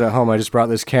left it at home. I just brought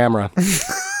this camera.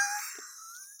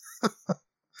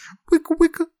 Wicka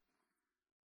wicka.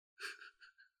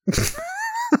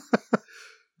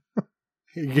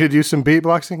 You gonna do some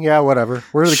beatboxing? Yeah, whatever.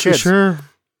 Where are the kids? Sure.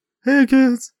 Hey,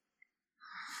 kids.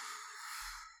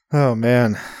 Oh,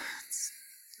 man.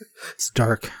 It's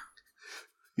dark.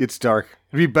 It's dark.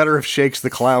 It'd be better if Shakes the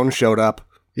Clown showed up.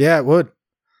 Yeah, it would.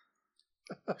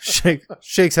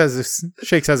 Shakes has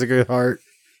a good heart.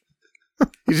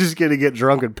 He's just gonna get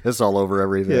drunk and piss all over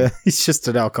everything. Yeah, he's just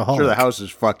an alcoholic. Sure, the house is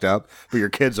fucked up, but your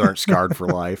kids aren't scarred for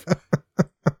life.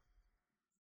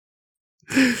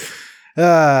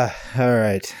 All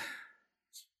right.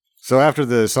 So after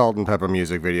the Salt and Pepper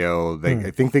music video,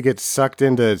 I think they get sucked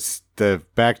into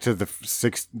back to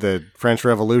the French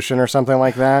Revolution or something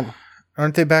like that.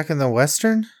 Aren't they back in the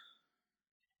Western?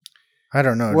 I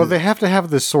don't know. Well, they have to have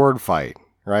the sword fight,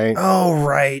 right? Oh,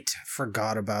 right.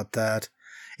 Forgot about that.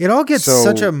 It all gets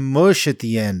such a mush at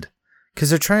the end because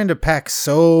they're trying to pack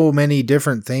so many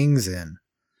different things in.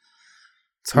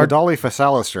 It's hard. Dolly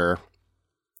Fassalister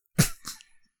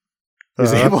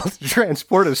is able to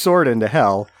transport a sword into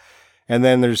hell, and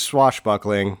then there's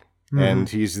swashbuckling, and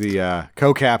he's the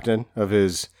co-captain of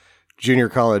his junior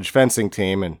college fencing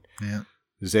team, and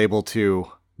is able to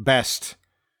best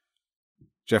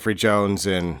Jeffrey Jones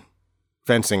in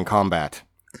fencing combat.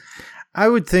 I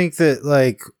would think that,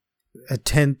 like, a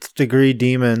 10th degree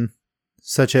demon,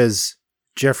 such as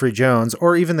Jeffrey Jones,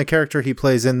 or even the character he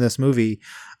plays in this movie,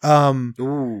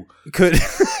 could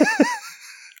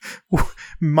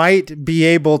might be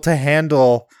able to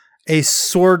handle a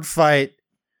sword fight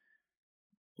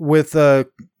with a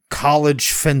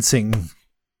college fencing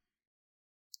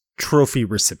trophy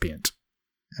recipient.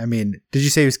 I mean, did you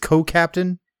say he was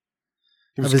co-captain?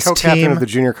 He was co-captain of the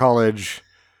junior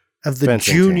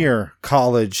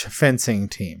college fencing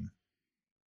team.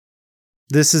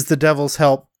 This is the devil's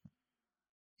help.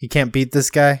 He can't beat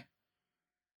this guy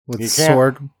with a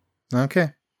sword. Okay.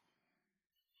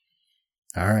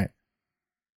 All right.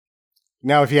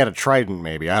 Now, if he had a trident,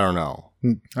 maybe. I don't know.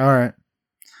 All right.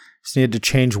 Just needed to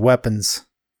change weapons.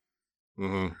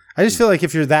 Mm-hmm. I just feel like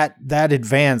if you're that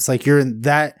advanced, like you're in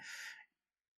that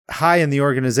high in the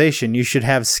organization, you should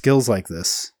have skills like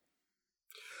this.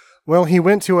 Well, he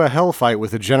went to a hell fight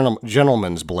with a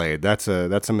gentleman's blade. That's a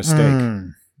mistake.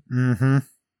 Mm-hmm.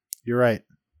 You're right.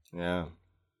 Yeah.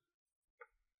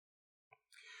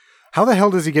 How the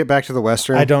hell does he get back to the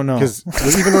Western? I don't know. Because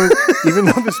even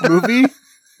though this movie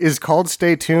is called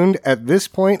Stay Tuned, at this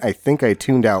point, I think I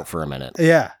tuned out for a minute.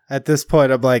 Yeah. At this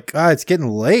point, I'm like, it's getting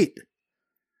late.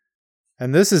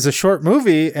 And this is a short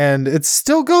movie, and it's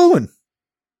still going.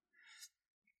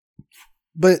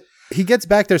 But he gets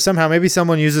back there somehow. Maybe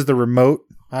someone uses the remote.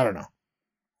 I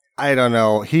don't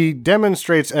know. He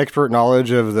demonstrates expert knowledge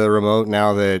of the remote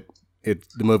now that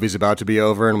the movie's about to be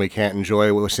over and we can't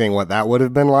enjoy seeing what that would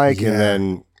have been like. Yeah. And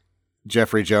then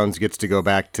Jeffrey Jones gets to go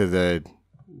back to the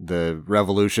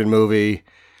Revolution movie.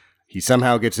 He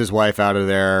somehow gets his wife out of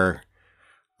there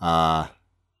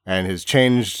and has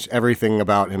changed everything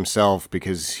about himself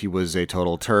because he was a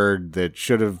total turd that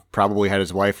should have probably had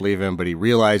his wife leave him, but he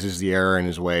realizes the error in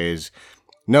his ways,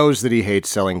 knows that he hates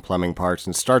selling plumbing parts,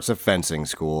 and starts a fencing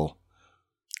school.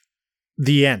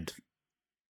 The end.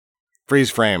 Freeze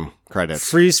frame credits.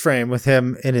 Freeze frame with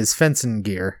him in his fencing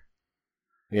gear.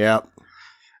 Yep.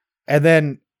 And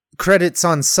then credits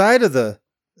on a side of the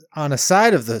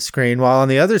screen, while on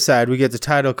the other side we get the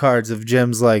title cards of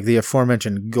gems like the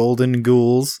aforementioned Golden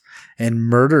Ghouls and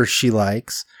Murder She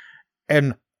Likes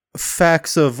and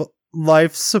Facts of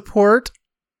Life Support.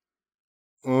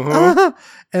 Mm-hmm.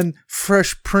 And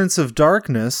Fresh Prince of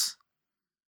Darkness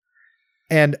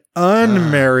and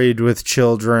Unmarried with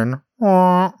Children.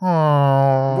 Well,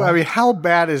 I mean, how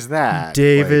bad is that?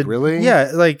 David, like, really?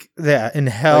 Yeah, like that in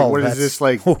hell. Like, what is this,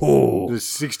 like the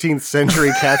 16th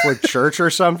century Catholic Church or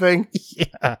something?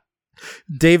 Yeah.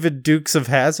 David Dukes of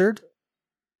Hazzard.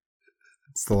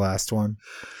 It's the last one.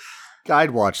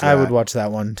 I'd watch that. I would watch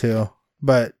that one too.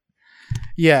 But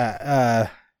yeah,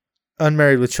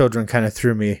 Unmarried with Children kind of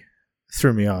threw me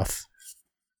off.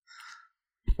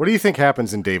 What do you think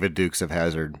happens in David Dukes of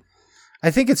Hazzard?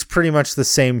 I think it's pretty much the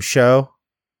same show.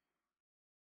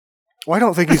 Well, I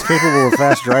don't think he's capable of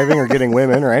fast driving or getting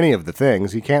women or any of the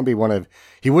things. He can't be one of...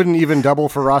 He wouldn't even double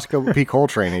for Roscoe P.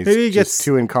 Coltrane. He's Maybe he just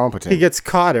too incompetent. He gets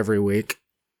caught every week.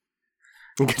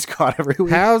 He gets caught every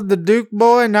week. How's the Duke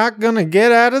boy not going to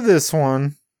get out of this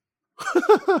one?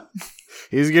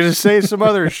 He's going to say some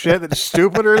other shit that's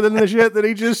stupider than the shit that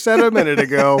he just said a minute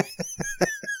ago.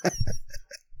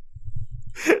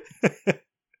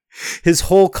 His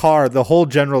whole car, the whole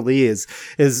General Lee is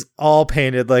all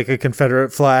painted like a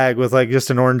Confederate flag with like just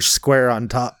an orange square on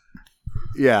top.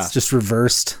 Yeah. It's just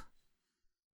reversed.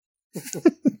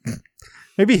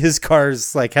 Maybe his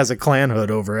car's like has a Klan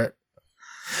hood over it.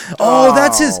 Oh,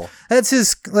 that's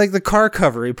his like the car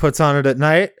cover he puts on it at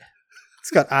night.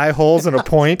 It's got eye holes and a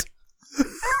point.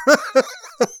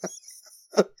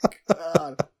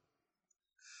 God.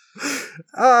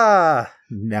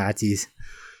 Nazis.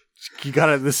 You got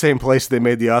it at the same place they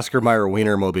made the Oscar Mayer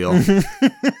Wienermobile.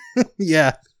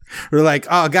 Yeah. We're like,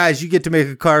 oh, guys, you get to make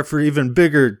a car for even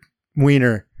bigger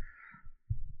wiener.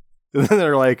 And then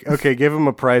they're like, okay, give him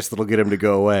a price that'll get him to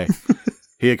go away.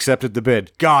 He accepted the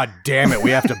bid. God damn it,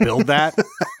 we have to build that?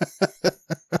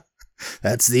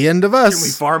 That's the end of us. Can we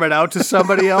farm it out to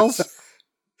somebody else?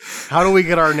 How do we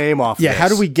get our name off this? How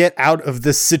do we get out of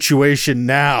this situation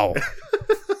now?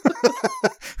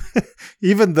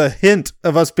 Even the hint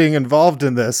of us being involved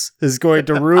in this is going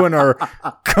to ruin our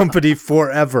company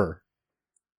forever.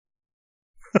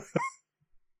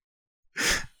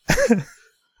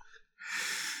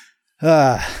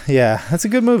 Yeah, that's a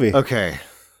good movie. Okay.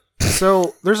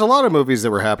 So there's a lot of movies that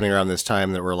were happening around this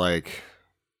time that were like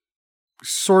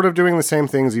sort of doing the same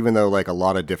things, even though like a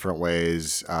lot of different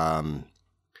ways.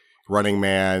 Running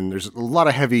Man, there's a lot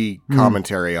of heavy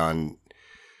commentary on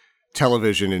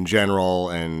television in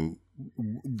general and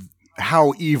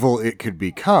how evil it could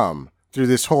become through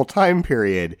this whole time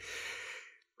period.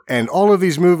 And all of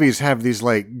these movies have these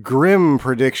like grim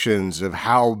predictions of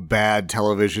how bad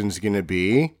television's going to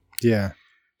be. Yeah.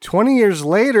 20 years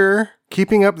later,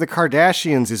 Keeping Up the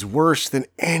Kardashians is worse than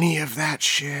any of that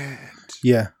shit.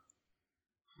 Yeah.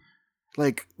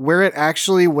 Like, where it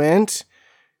actually went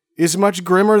is much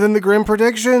grimmer than the grim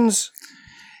predictions.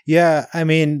 Yeah, I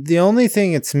mean, the only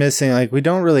thing it's missing, like, we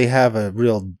don't really have a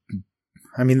real,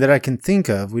 I mean, that I can think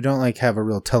of, we don't, like, have a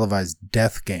real televised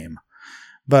death game.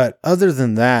 But other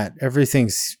than that,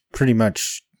 everything's pretty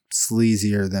much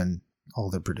sleazier than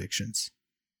all the predictions.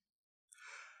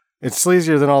 It's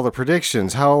sleazier than all the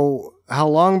predictions. How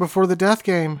long before the death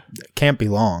game? It can't be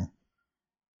long.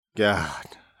 God,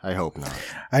 I hope not.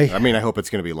 I mean, I hope it's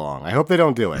going to be long. I hope they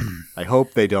don't do it. I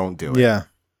hope they don't do it. Yeah.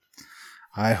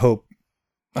 I hope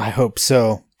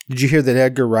so. Did you hear that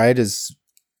Edgar Wright is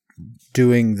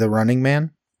doing The Running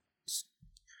Man?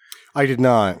 I did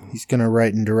not. He's going to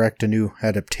write and direct a new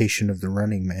adaptation of The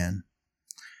Running Man.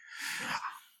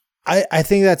 I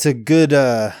think that's a good,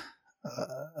 a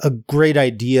great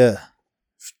idea.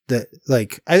 That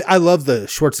like I love the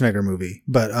Schwarzenegger movie,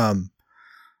 but I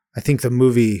think the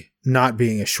movie not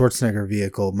being a Schwarzenegger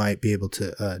vehicle might be able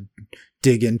to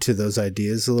dig into those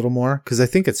ideas a little more, because I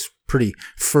think it's pretty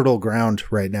fertile ground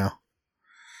right now.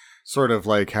 Sort of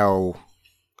like how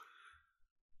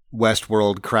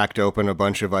Westworld cracked open a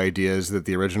bunch of ideas that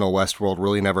the original Westworld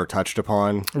really never touched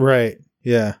upon. Right.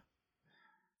 Yeah.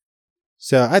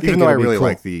 So I think even though I really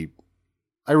cool.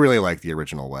 I really like the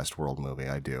original Westworld movie.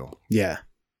 I do. Yeah.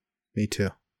 Me too.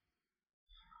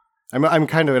 I'm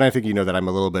kind of, and I think you know that I'm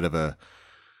a little bit of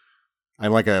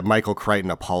I'm like a Michael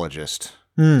Crichton apologist.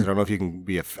 I don't know if you can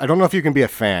be I don't know if you can be a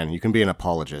fan. You can be an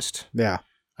apologist. Yeah.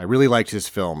 I really liked his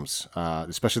films,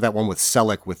 especially that one with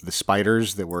Selleck with the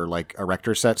spiders that were like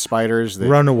erector set spiders that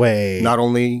Runaway. Not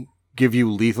only give you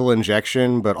lethal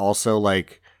injection, but also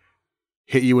like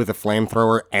hit you with a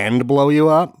flamethrower and blow you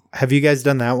up. Have you guys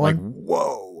done that one? Like,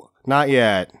 whoa. Not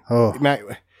yet. Oh.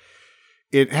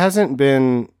 It hasn't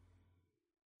been...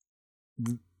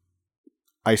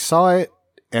 I saw it,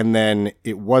 and then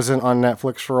it wasn't on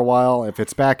Netflix for a while. If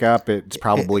it's back up, it's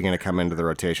probably going to come into the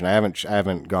rotation. I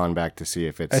haven't gone back to see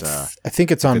if it's... I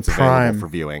think it's on Prime for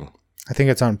viewing. I think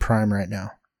it's on Prime right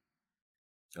now.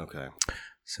 Okay.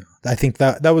 So I think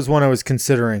that was one I was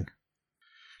considering.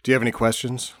 Do you have any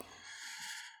questions?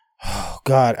 Oh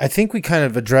God, I think we kind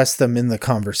of addressed them in the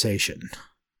conversation.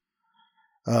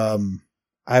 I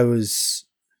was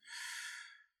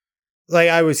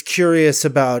curious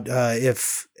about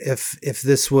if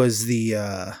this was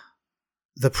the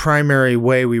the primary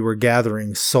way we were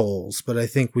gathering souls, but I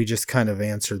think we just kind of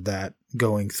answered that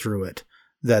going through it,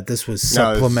 that this was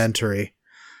supplementary.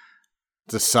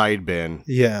 It's a side bin.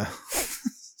 Yeah.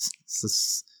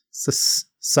 It's a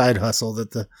side hustle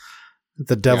that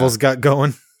the devil's got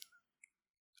going.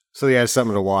 So he has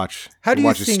something to watch. How do you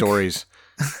watch his think, stories?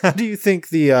 How do you think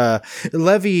the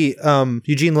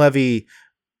Eugene Levy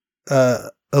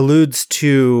alludes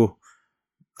to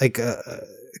like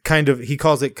kind of, he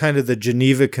calls it kind of the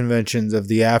Geneva Conventions of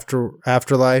the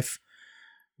afterlife,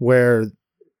 where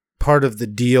part of the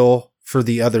deal for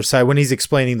the other side, when he's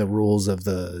explaining the rules of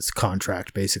the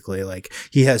contract, basically, like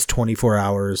he has 24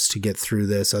 hours to get through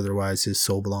this, otherwise his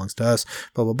soul belongs to us,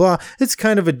 blah, blah, blah. It's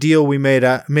kind of a deal we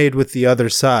made with the other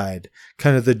side,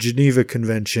 kind of the Geneva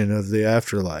Convention of the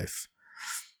afterlife.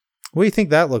 What do you think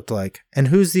that looked like? And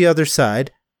who's the other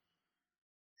side?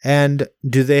 And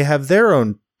do they have their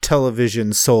own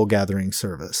television soul gathering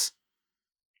service?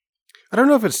 I don't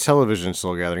know if it's television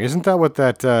soul gathering. Isn't that what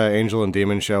that Angel and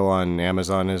Demon show on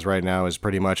Amazon is right now? Is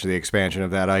pretty much the expansion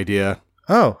of that idea.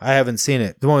 Oh, I haven't seen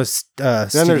it. The one with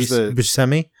Stevie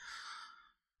Buscemi?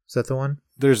 Is that the one?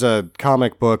 There's a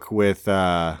comic book with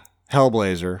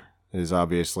Hellblazer is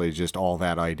obviously just all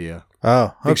that idea.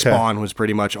 Oh, okay. Spawn was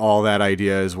pretty much all that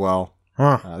idea as well.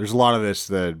 Huh. There's a lot of this.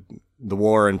 The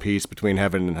war and peace between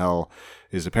heaven and hell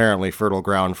is apparently fertile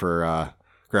ground for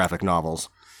graphic novels.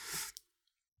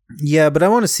 Yeah, but I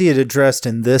want to see it addressed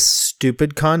in this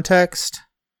stupid context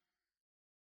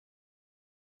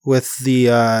with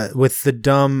the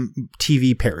dumb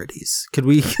TV parodies. Could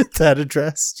we get that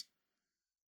addressed?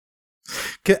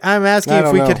 I'm asking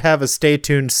if we could have a Stay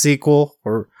Tuned sequel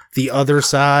or The Other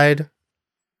Side.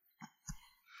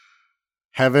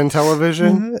 Heaven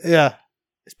television? Yeah.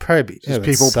 It's probably just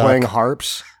people playing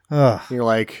harps. Ugh. You're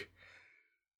like,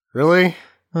 really?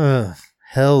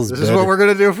 Hell's This better. is what we're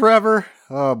going to do forever?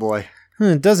 Oh, boy.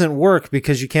 It doesn't work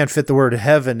because you can't fit the word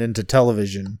heaven into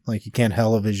television. Like you can't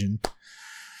hell-a-vision.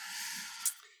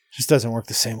 Just doesn't work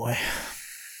the same way.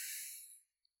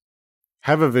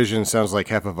 Have-a-vision sounds like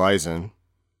Hefeweizen.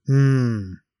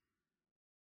 And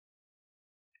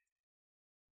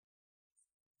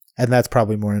that's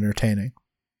probably more entertaining.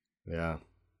 Yeah.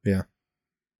 Yeah.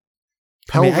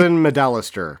 Pelvin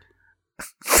Medallister.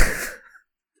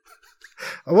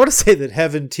 I want to say that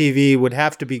Heaven TV would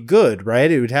have to be good, right?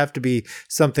 It would have to be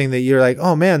something that you're like,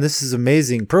 oh man, this is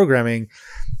amazing programming.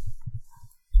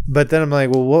 But then I'm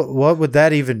like, well, what would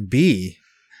that even be?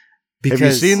 Because have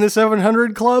you seen the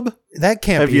 700 Club? That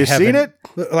can't be Have you seen it?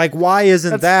 Like, why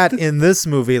isn't that in this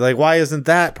movie? Like, why isn't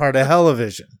that part of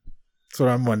Hell-a-Vision? That's what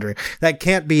I'm wondering. That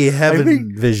can't be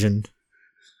Heaven Vision.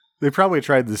 They probably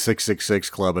tried the 666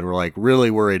 Club and were like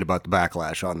really worried about the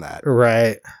backlash on that.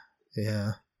 Right.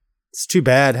 Yeah. It's too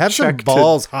bad. Have some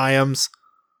balls, Hyams.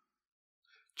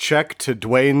 Check to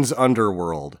Dwayne's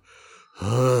Underworld.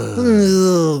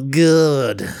 Oh,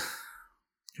 good.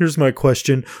 Here's my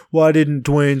question. Why didn't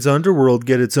Dwayne's Underworld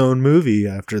get its own movie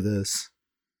after this?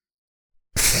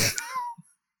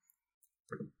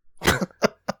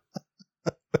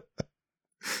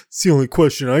 It's the only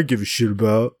question I give a shit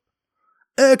about.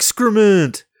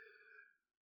 Excrement!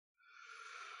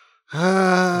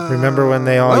 Remember when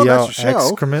they all yell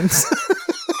excrements?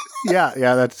 Yeah,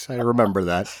 I remember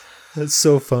that. That's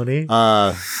so funny.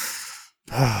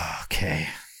 Okay.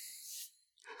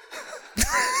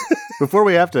 Before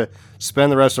we have to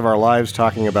spend the rest of our lives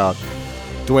talking about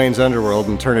Dwayne's Underworld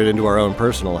and turn it into our own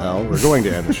personal hell, we're going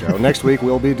to end the show. Next week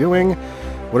we'll be doing,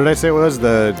 what did I say it was?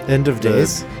 The End of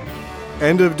Days.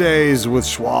 End of Days with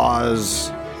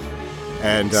Schwaz.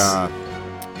 And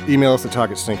email us at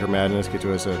talk@Stinker Madness. Get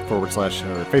to us at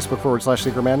Facebook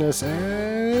 /Stinker Madness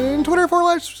and Twitter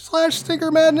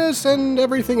 /Stinker Madness and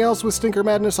everything else with Stinker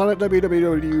Madness on it.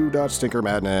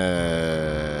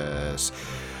 www.stinkermadness.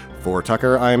 For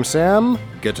Tucker, I'm Sam.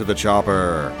 Get to the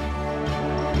chopper.